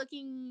 I'm really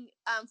looking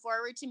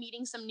forward to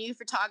meeting some new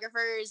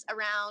photographers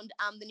around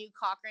the new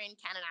Cochrane,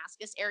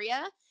 Kananaskis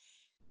area.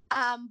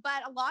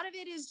 But a lot of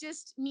it is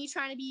just me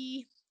trying to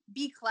be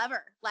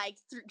clever, like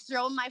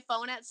throwing my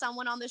phone at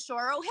someone on the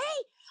shore. Oh,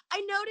 hey, I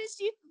noticed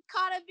you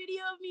caught a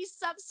video of me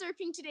sup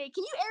surfing today.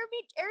 Can you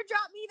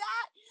airdrop me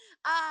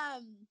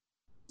that?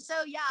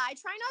 So yeah, I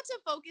try not to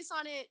focus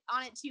on it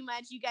too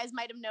much. You guys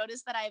might have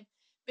noticed that I've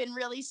been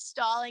really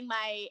stalling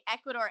my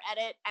Ecuador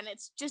edit, and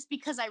it's just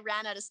because I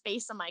ran out of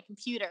space on my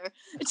computer.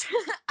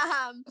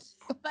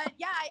 But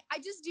yeah, I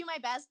just do my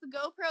best. The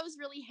GoPro is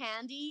really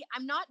handy.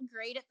 I'm not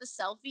great at the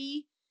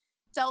selfie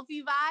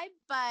vibe,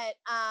 but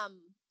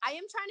I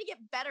am trying to get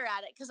better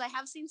at it because I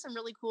have seen some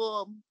really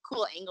cool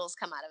angles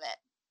come out of it.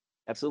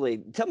 Absolutely.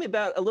 Tell me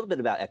about a little bit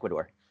about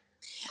Ecuador.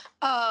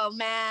 Oh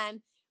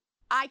man,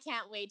 I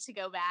can't wait to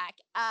go back.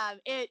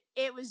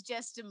 It was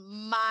just a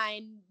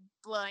mind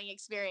blowing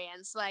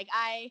experience. Like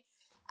I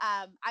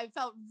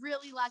felt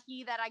really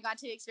lucky that I got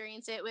to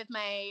experience it with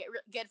my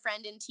good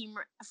friend and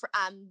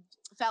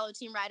fellow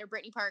team rider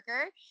Brittany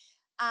Parker.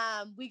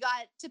 We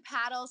got to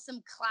paddle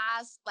some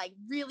like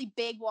really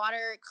big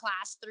water,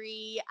 class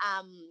 3,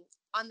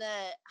 on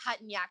the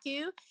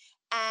Hatanyaku.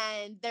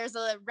 And there's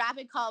a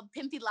rapid called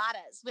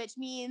Pimpinadas, which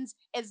means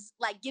it's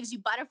like gives you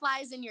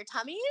butterflies in your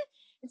tummy.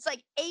 It's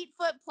like 8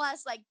 foot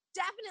plus, like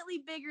definitely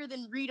bigger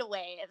than Rita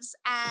waves.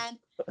 And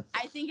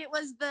I think it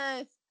was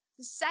the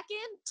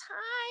second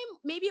time,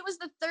 maybe it was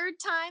the third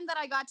time that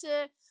I got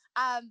to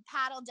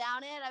paddle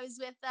down it. I was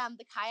with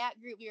the kayak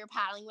group we were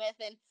paddling with,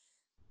 and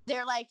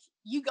they're like,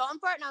 "You going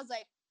for it?" And I was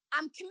like,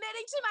 "I'm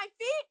committing to my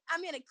feet.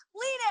 I'm gonna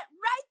clean it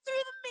right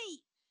through the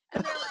meat."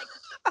 And they're like,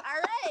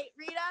 "All right,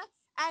 Rita."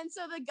 And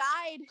so the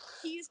guide,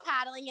 he's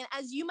paddling, and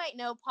as you might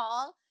know,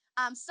 Paul,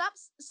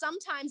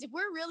 sometimes if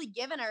we're really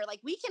giving her,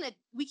 like we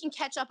can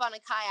catch up on a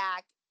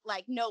kayak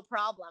like no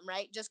problem,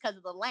 right? Just because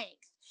of the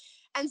length.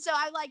 And so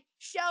I like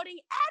shouting,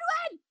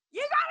 "Edwin,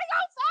 you gotta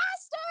go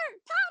faster!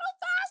 Paddle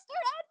faster,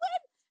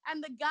 Edwin!"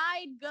 And the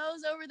guide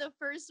goes over the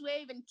first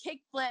wave and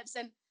kick flips,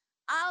 and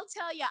I'll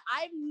tell you,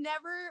 I've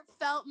never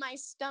felt my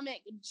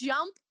stomach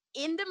jump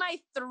into my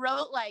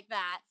throat like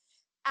that.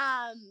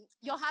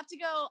 You'll have to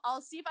go.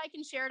 I'll see if I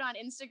can share it on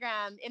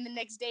Instagram in the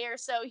next day or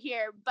so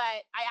here.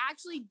 But I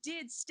actually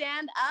did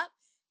stand up,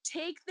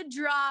 take the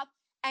drop,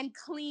 and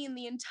clean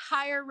the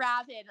entire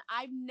rapid.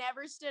 I've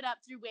never stood up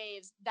through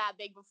waves that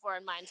big before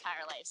in my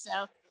entire life.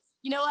 So,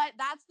 you know what?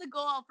 That's the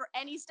goal for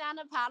any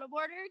stand-up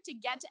paddleboarder, to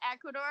get to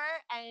Ecuador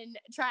and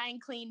try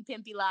and clean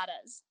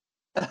Pimpinadas.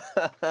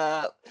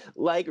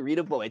 Like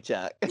Rita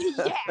Boychuk.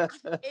 Yeah,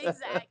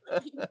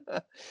 exactly.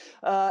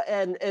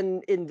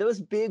 And in those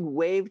big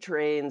wave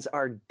trains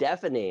are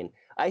deafening.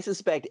 I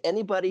suspect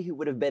anybody who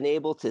would have been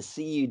able to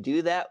see you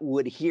do that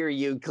would hear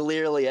you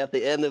clearly at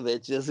the end of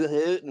it, just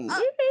hooting.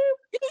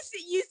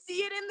 You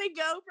see it in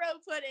the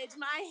GoPro footage.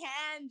 My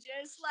hand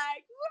just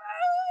like,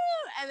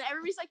 woo! And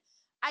everybody's like,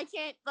 I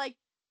can't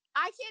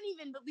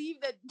even believe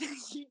that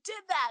you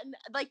did that. And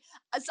like,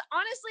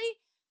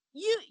 honestly,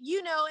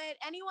 you know it.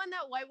 Anyone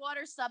that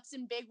whitewater sups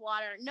in big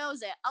water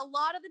knows it. A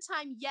lot of the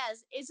time,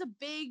 yes, it's a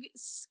big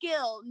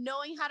skill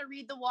knowing how to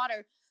read the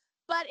water.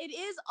 But it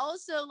is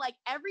also like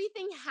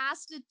everything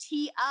has to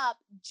tee up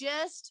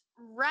just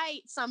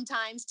right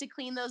sometimes to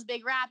clean those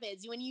big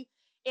rapids.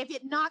 if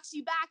it knocks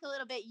you back a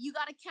little bit, you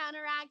got to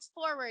counteract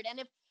forward. And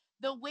if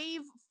the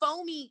wave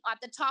foamy at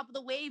the top of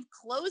the wave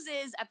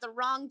closes at the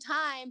wrong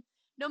time,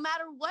 no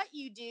matter what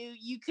you do,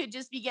 you could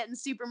just be getting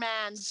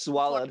Superman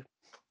swallowed.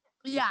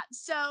 Yeah.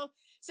 So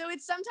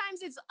it's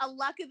sometimes it's a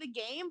luck of the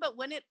game, but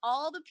when it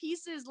all the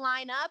pieces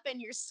line up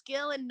and your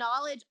skill and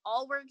knowledge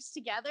all works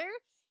together,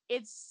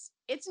 it's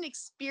an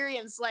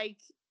experience like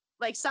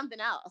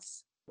something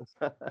else.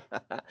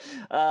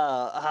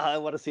 I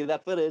want to see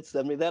that footage.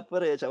 Send me that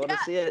footage. I want to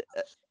see it.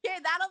 Okay,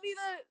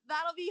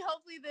 that'll be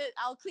hopefully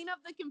I'll clean up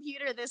the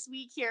computer this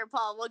week here,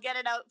 Paul. We'll get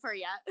it out for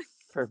you.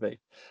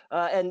 Perfect.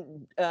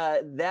 And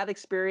that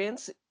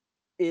experience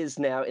is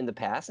now in the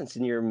past. It's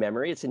in your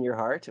memory. It's in your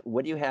heart.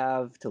 What do you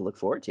have to look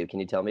forward to?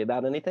 Can you tell me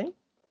about anything?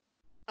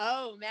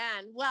 Oh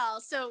man. Well,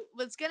 so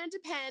it's going to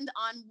depend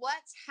on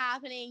what's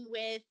happening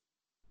with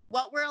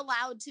what we're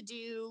allowed to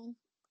do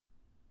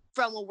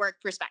from a work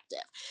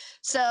perspective.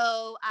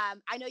 So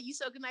I know you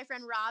spoke with my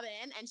friend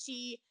Robin, and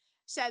she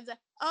says,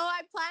 "Oh,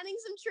 I'm planning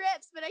some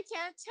trips, but I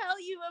can't tell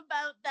you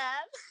about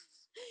them."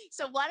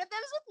 So one of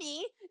them's with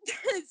me.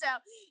 So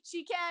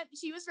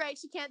she was right.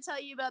 She can't tell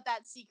you about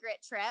that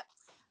secret trip.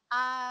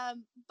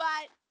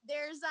 But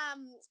there's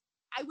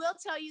I will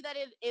tell you that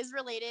it is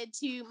related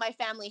to my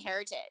family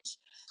heritage.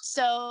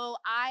 So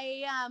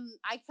I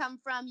come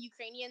from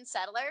Ukrainian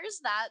settlers.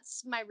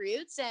 That's my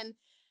roots, and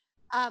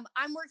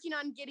I'm working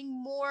on getting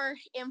more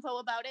info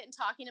about it and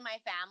talking to my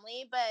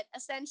family. But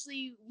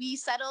essentially, we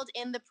settled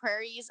in the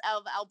prairies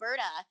of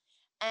Alberta,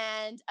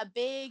 and a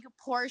big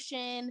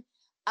portion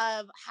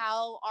of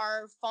how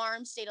our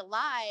farm stayed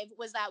alive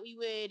was that we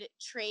would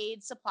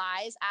trade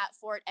supplies at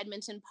Fort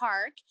Edmonton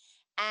Park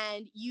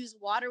and use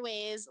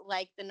waterways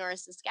like the North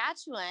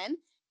Saskatchewan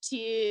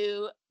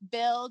to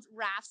build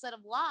rafts out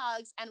of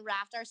logs and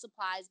raft our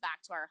supplies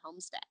back to our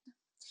homestead.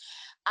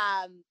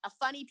 A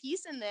funny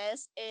piece in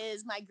this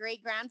is my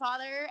great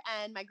grandfather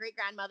and my great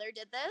grandmother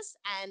did this,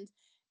 and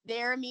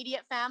their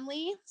immediate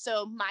family,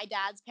 so my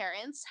dad's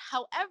parents.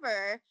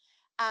 However,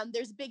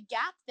 there's a big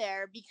gap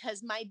there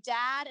because my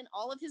dad and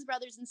all of his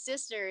brothers and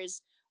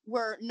sisters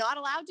were not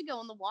allowed to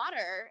go in the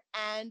water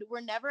and were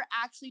never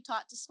actually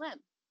taught to swim.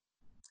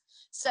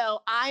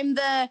 So I'm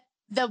the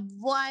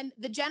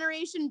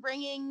generation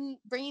bringing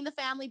the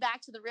family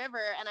back to the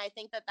river, and I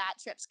think that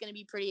trip's going to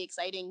be pretty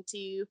exciting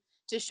to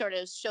sort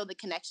of show the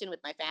connection with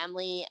my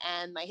family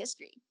and my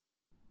history.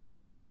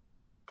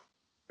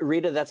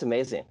 Rita, that's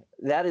amazing.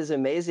 That is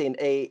amazing.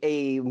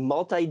 A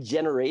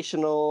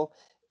multi-generational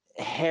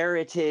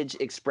heritage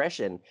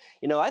expression.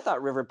 I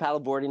thought river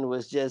paddleboarding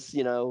was just,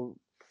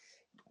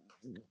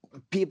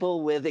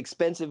 people with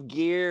expensive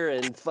gear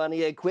and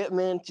funny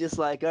equipment, just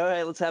like, all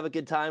right, let's have a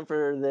good time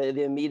for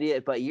the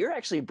immediate. But you're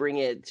actually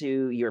bringing it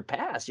to your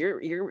past.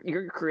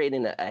 You're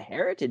creating a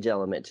heritage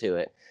element to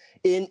it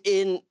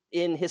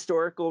in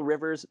historical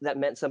rivers that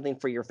meant something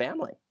for your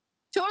family.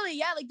 Totally,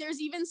 yeah. Like there's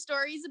even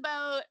stories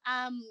about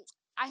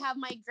I have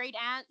my great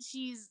aunt.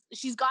 She's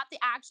got the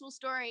actual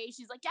story.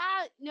 She's like,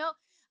 yeah,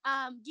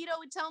 Guido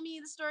would tell me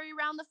the story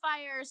around the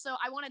fire. So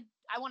I want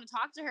to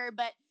talk to her,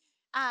 but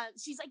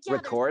she's like, yeah,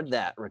 record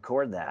that.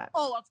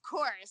 Oh, of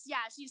course. Yeah.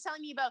 She's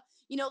telling me about,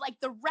 like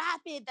the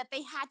rapid that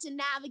they had to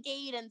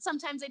navigate, and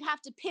sometimes they'd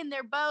have to pin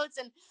their boats.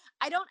 And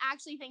I don't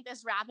actually think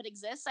this rapid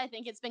exists. I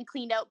think it's been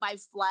cleaned out by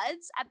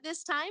floods at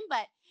this time,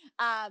 but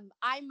I'm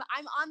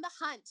on the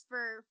hunt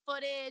for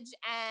footage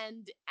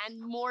and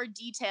more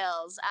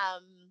details,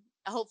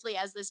 hopefully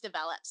as this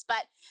develops.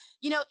 But,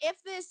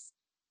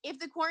 if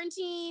the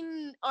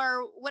quarantine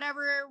or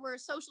whatever, we're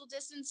social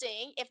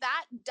distancing, if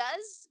that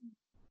does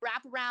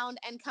wrap around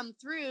and come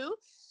through,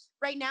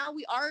 right now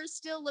we are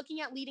still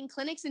looking at leading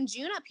clinics in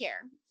June up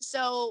here.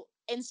 So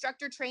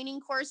instructor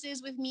training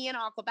courses with me in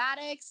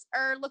aquabatics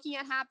are looking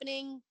at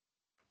happening.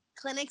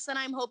 Clinics that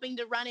I'm hoping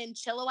to run in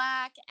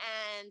Chilliwack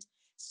and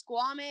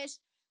Squamish,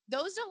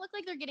 those don't look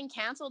like they're getting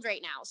canceled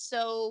right now.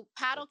 So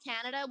Paddle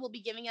Canada will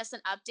be giving us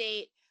an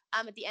update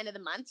at the end of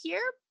the month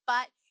here,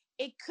 but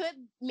it could,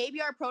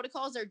 maybe our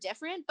protocols are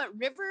different, but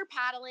river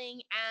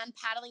paddling and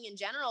paddling in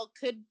general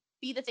could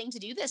be the thing to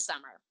do this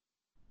summer.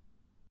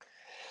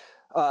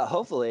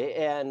 Hopefully,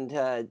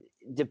 and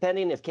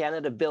depending if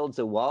Canada builds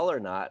a wall or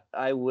not,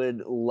 I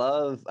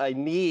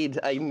need,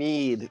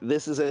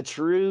 this is a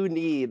true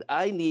need.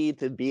 I need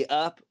to be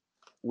up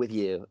with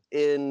you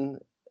in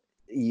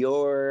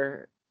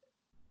your,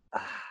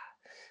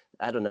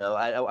 I don't know,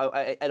 I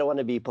don't want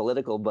to be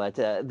political, but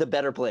the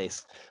better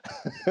place.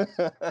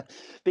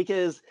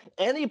 Because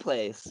any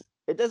place,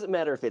 it doesn't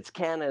matter if it's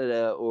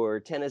Canada or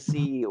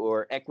Tennessee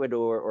or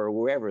Ecuador or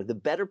wherever, the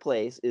better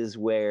place is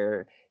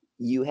where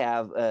you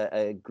have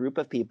a group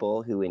of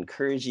people who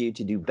encourage you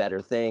to do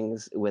better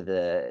things with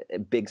a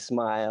big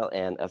smile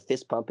and a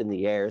fist pump in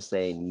the air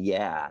saying,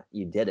 yeah,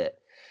 you did it.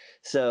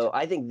 So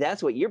I think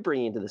that's what you're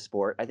bringing to the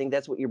sport. I think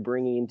that's what you're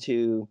bringing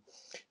to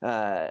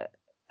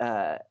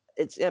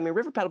I mean,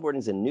 river paddleboarding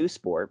is a new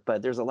sport,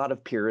 but there's a lot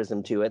of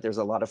purism to it. There's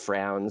a lot of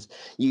frowns.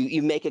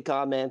 You make a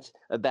comment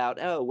about,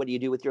 oh, what do you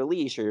do with your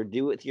leash, or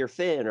do with your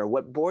fin, or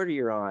what board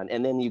you're on,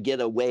 and then you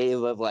get a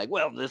wave of like,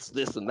 well, this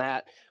and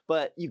that.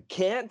 But you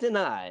can't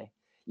deny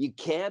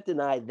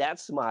that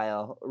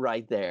smile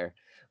right there.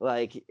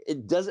 Like,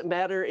 it doesn't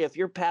matter if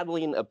you're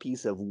paddling a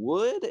piece of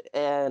wood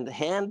and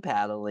hand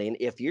paddling.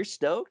 If you're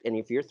stoked and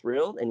if you're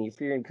thrilled and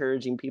if you're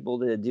encouraging people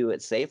to do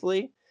it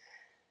safely,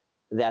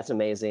 that's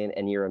amazing,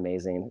 and you're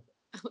amazing.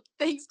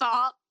 Thanks,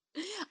 Paul.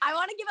 I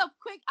want to give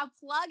a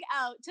plug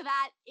out to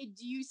that.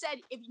 You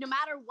said if no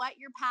matter what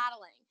you're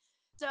paddling.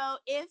 So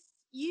if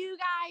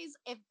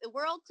the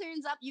world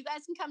clears up, you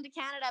guys can come to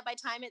Canada by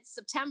time it's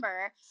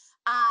September.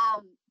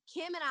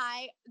 Kim and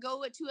I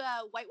go to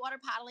a whitewater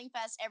paddling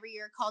fest every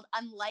year called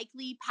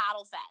Unlikely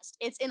Paddle Fest.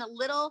 It's in a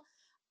little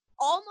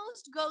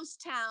almost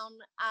ghost town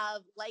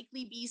of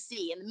Likely,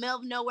 BC, in the middle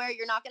of nowhere.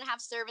 You're not going to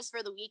have service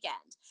for the weekend.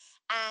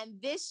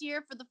 And this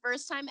year, for the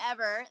first time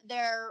ever,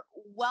 they're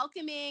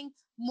welcoming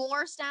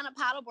more stand-up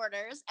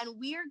paddleboarders, and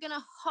we're going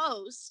to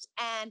host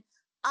an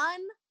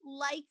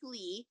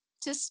unlikely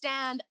to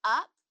stand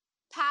up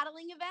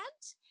paddling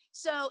event.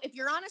 So if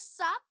you're on a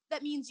SUP,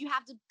 that means you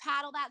have to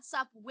paddle that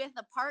SUP with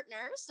a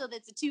partner. So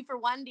that's a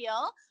 2-for-1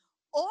 deal.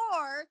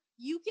 Or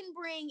you can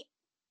bring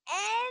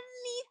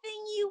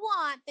anything you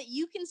want that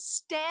you can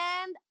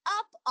stand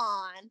up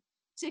on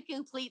to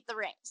complete the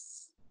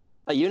race.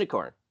 A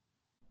unicorn.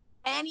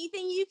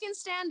 Anything you can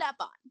stand up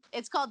on.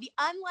 It's called the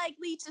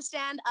Unlikely to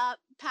Stand Up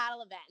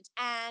Paddle Event.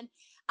 And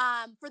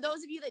for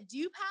those of you that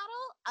do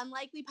paddle,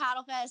 Unlikely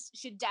Paddle Fest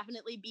should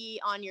definitely be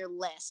on your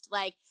list.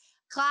 Like,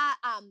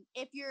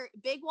 if you're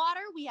big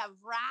water, we have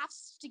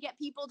rafts to get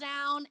people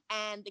down,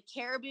 and the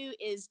Caribou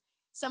is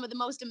some of the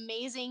most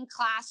amazing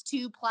Class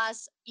 2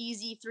 plus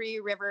easy 3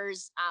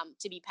 rivers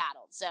to be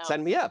paddled. So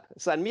sign me up.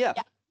 Yeah.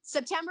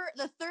 September,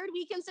 the third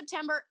week in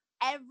September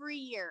every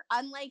year,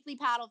 Unlikely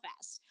Paddle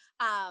Fest.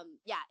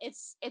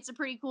 It's a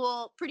pretty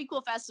cool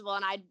festival,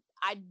 and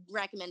I'd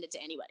recommend it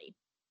to anybody.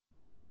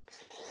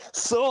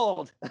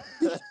 Sold.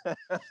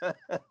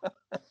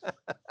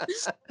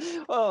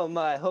 Oh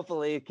my,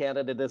 hopefully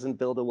Canada doesn't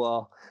build a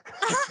wall.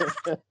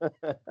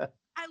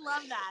 I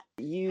love that.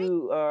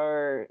 You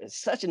are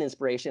such an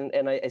inspiration,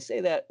 and I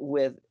say that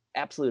with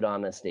absolute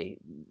honesty.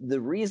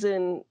 The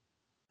reason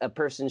a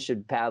person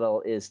should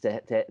paddle is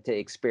to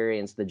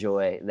experience the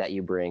joy that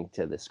you bring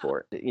to the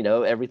sport. You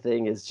know,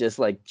 everything is just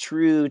like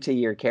true to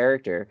your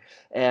character,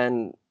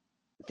 and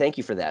thank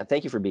you for that.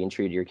 Thank you for being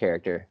true to your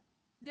character.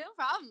 No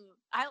problem.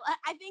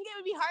 I think it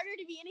would be harder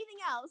to be anything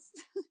else.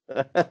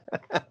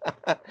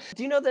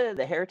 Do you know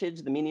the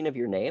heritage, the meaning of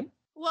your name?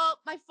 Well,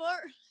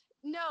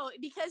 no,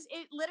 because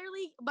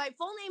my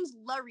full name's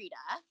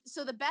Larita.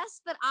 So the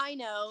best that I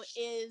know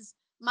is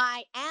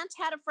my aunt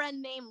had a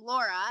friend named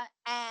Laura,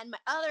 and my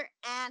other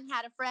aunt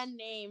had a friend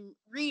named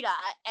Rita,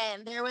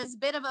 and there was a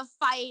bit of a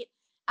fight.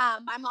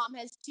 My mom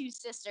has 2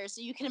 sisters,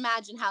 so you can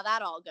imagine how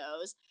that all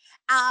goes.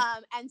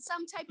 And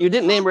some type You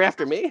didn't name her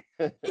after me?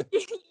 Yeah.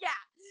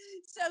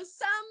 So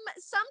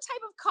some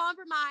type of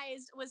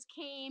compromise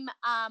came,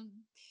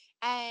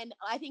 and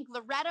I think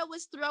Loretta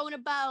was thrown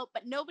about,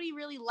 but nobody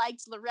really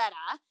liked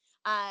Loretta.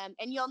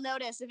 And you'll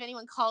notice if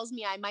anyone calls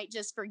me, I might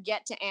just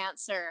forget to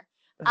answer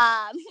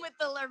with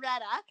the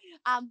Loretta.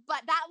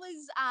 But that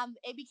was,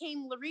 it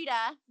became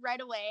Larita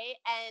right away.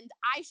 And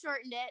I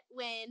shortened it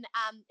when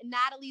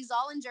Natalie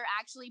Zollinger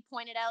actually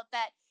pointed out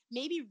that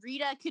maybe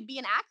Rita could be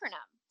an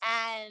acronym.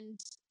 And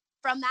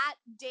from that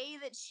day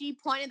that she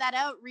pointed that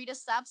out, Rita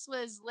Sups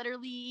was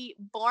literally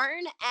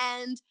born.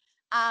 And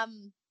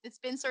it's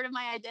been sort of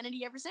my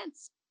identity ever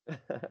since.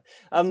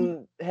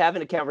 I'm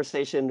having a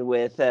conversation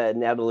with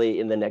Natalie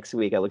in the next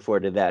week. I look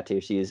forward to that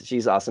too.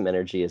 She's awesome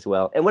energy as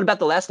well. And what about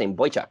the last name,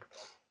 Boychuk?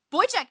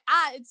 Boychuk,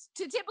 it's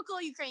a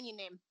typical Ukrainian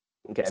name.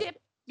 Okay.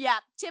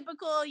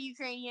 Typical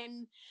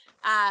Ukrainian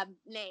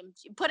name.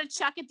 You put a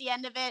Chuck at the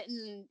end of it,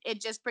 and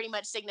it just pretty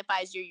much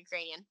signifies you're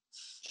Ukrainian.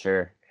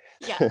 Sure.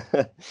 Yeah.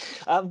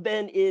 I've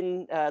been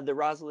in the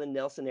Rosalind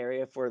Nelson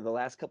area for the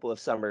last couple of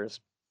summers.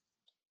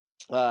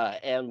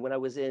 And when I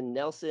was in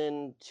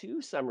Nelson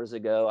 2 summers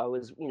ago, I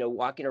was,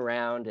 walking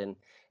around and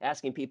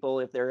asking people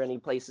if there are any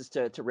places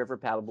to river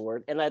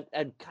paddleboard. And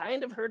I'd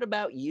kind of heard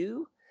about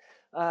you.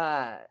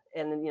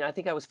 And I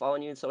think I was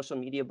following you on social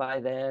media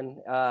by then.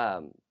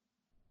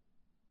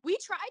 We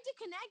tried to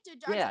connect.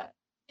 Yeah.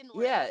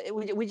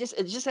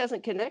 It just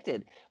hasn't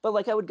connected. But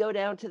like I would go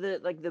down to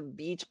the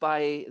beach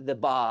by the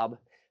Bob,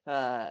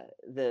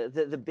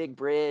 the big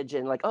bridge,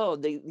 and like, oh,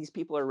 these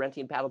people are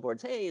renting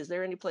paddleboards. Hey, is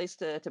there any place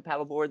to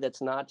paddleboard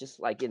that's not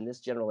just like in this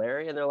general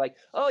area? And they're like,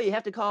 oh, you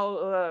have to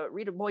call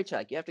Rita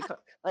Boychuk. You have to call,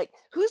 like,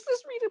 who's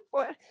this Rita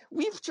Boy?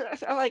 we've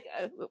tried. I'm like,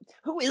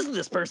 who is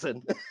this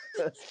person?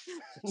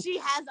 She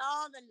has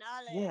all the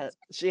Yeah, knowledge,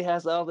 she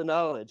has all the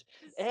knowledge.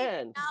 the secret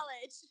And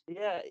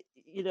knowledge.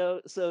 yeah,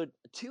 so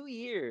 2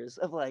 years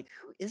of like,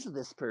 who is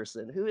this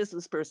person? Who is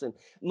this person?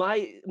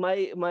 My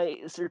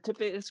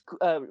certificate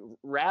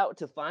route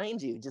to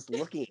find you, just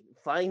looking,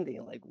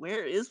 finding, like,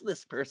 where is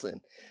this person?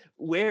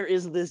 Where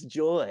is this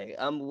joy?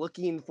 I'm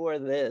looking for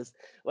this.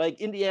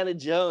 Like Indiana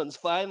Jones,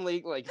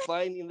 finally, like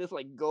finding this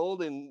like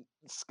golden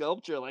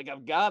sculpture. Like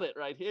I've got it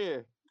right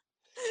here.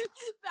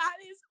 That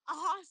is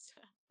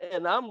awesome.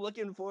 And I'm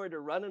looking forward to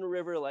running a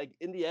river like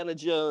Indiana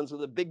Jones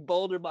with a big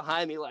boulder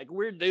behind me, like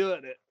we're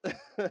doing it.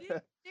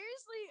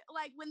 Seriously,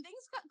 like when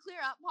things got clear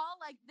up, Paul,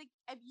 like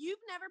if you've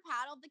never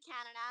paddled the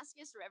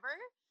Kananaskis River,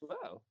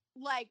 Wow.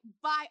 like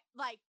by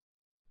like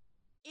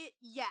it,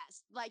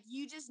 yes, like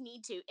you just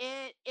need to.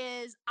 It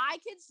is, I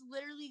could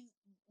literally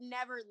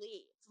never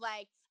leave.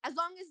 Like as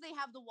long as they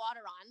have the water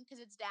on because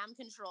it's dam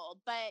controlled,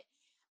 but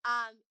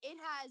it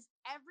has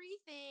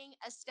everything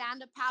a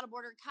stand-up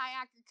paddleboarder,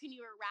 kayaker,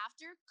 canoe, or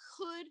rafter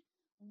could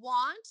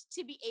want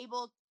to be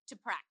able to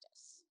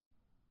practice.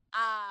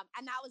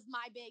 And that was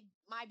my big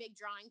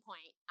drawing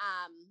point.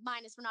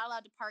 Minus we're not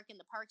allowed to park in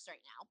the parks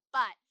right now,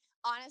 but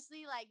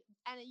honestly, like,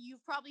 and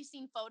you've probably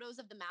seen photos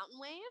of the mountain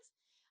wave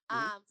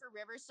Mhm. for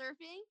river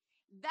surfing.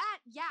 That,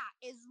 yeah,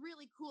 is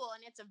really cool,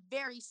 and it's a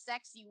very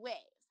sexy wave.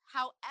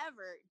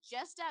 However,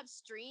 just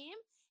upstream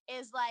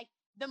is like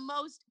the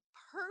most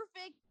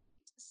perfect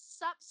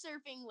sup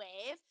surfing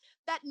wave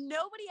that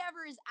nobody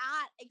ever is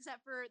at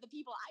except for the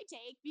people I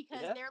take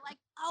because Yeah. they're like,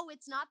 oh,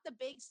 it's not the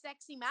big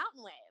sexy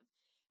mountain wave,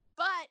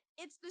 but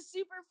it's the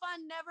super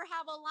fun, never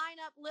have a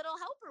lineup little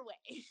helper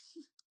wave.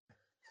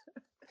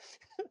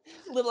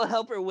 Little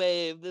helper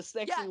wave, the Yeah.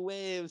 sexy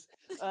waves.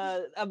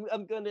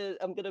 I'm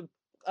gonna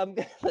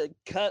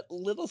cut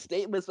little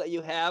statements that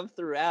you have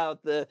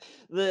throughout the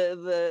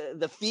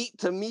feet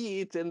to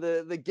meet and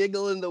the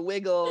giggle and the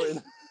wiggle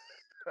and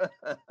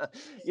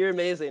you're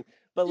amazing.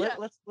 But Yeah.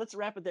 let's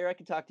wrap it there. I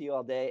could talk to you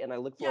all day, and I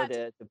look Yeah.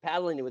 forward to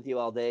paddling with you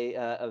all day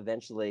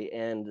eventually.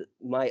 And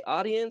my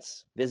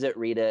audience, visit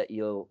Rita.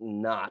 You'll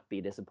not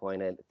be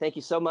disappointed. Thank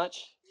you so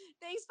much.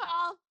 Thanks,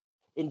 Paul.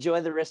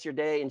 Enjoy the rest of your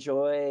day.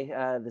 Enjoy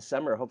the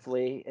summer.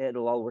 Hopefully,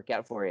 it'll all work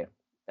out for you.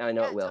 I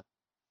know Yeah. it will I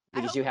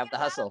because hope you we have get the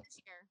a paddle hustle. this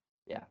year.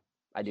 Yeah,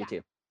 I do Yeah.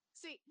 too.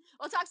 Sweet.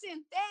 We'll talk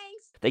soon.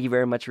 Thanks. Thank you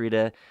very much,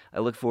 Rita. I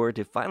look forward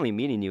to finally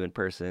meeting you in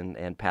person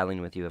and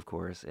paddling with you, of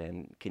course,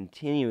 and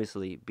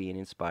continuously being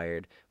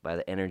inspired by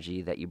the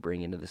energy that you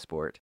bring into the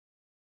sport.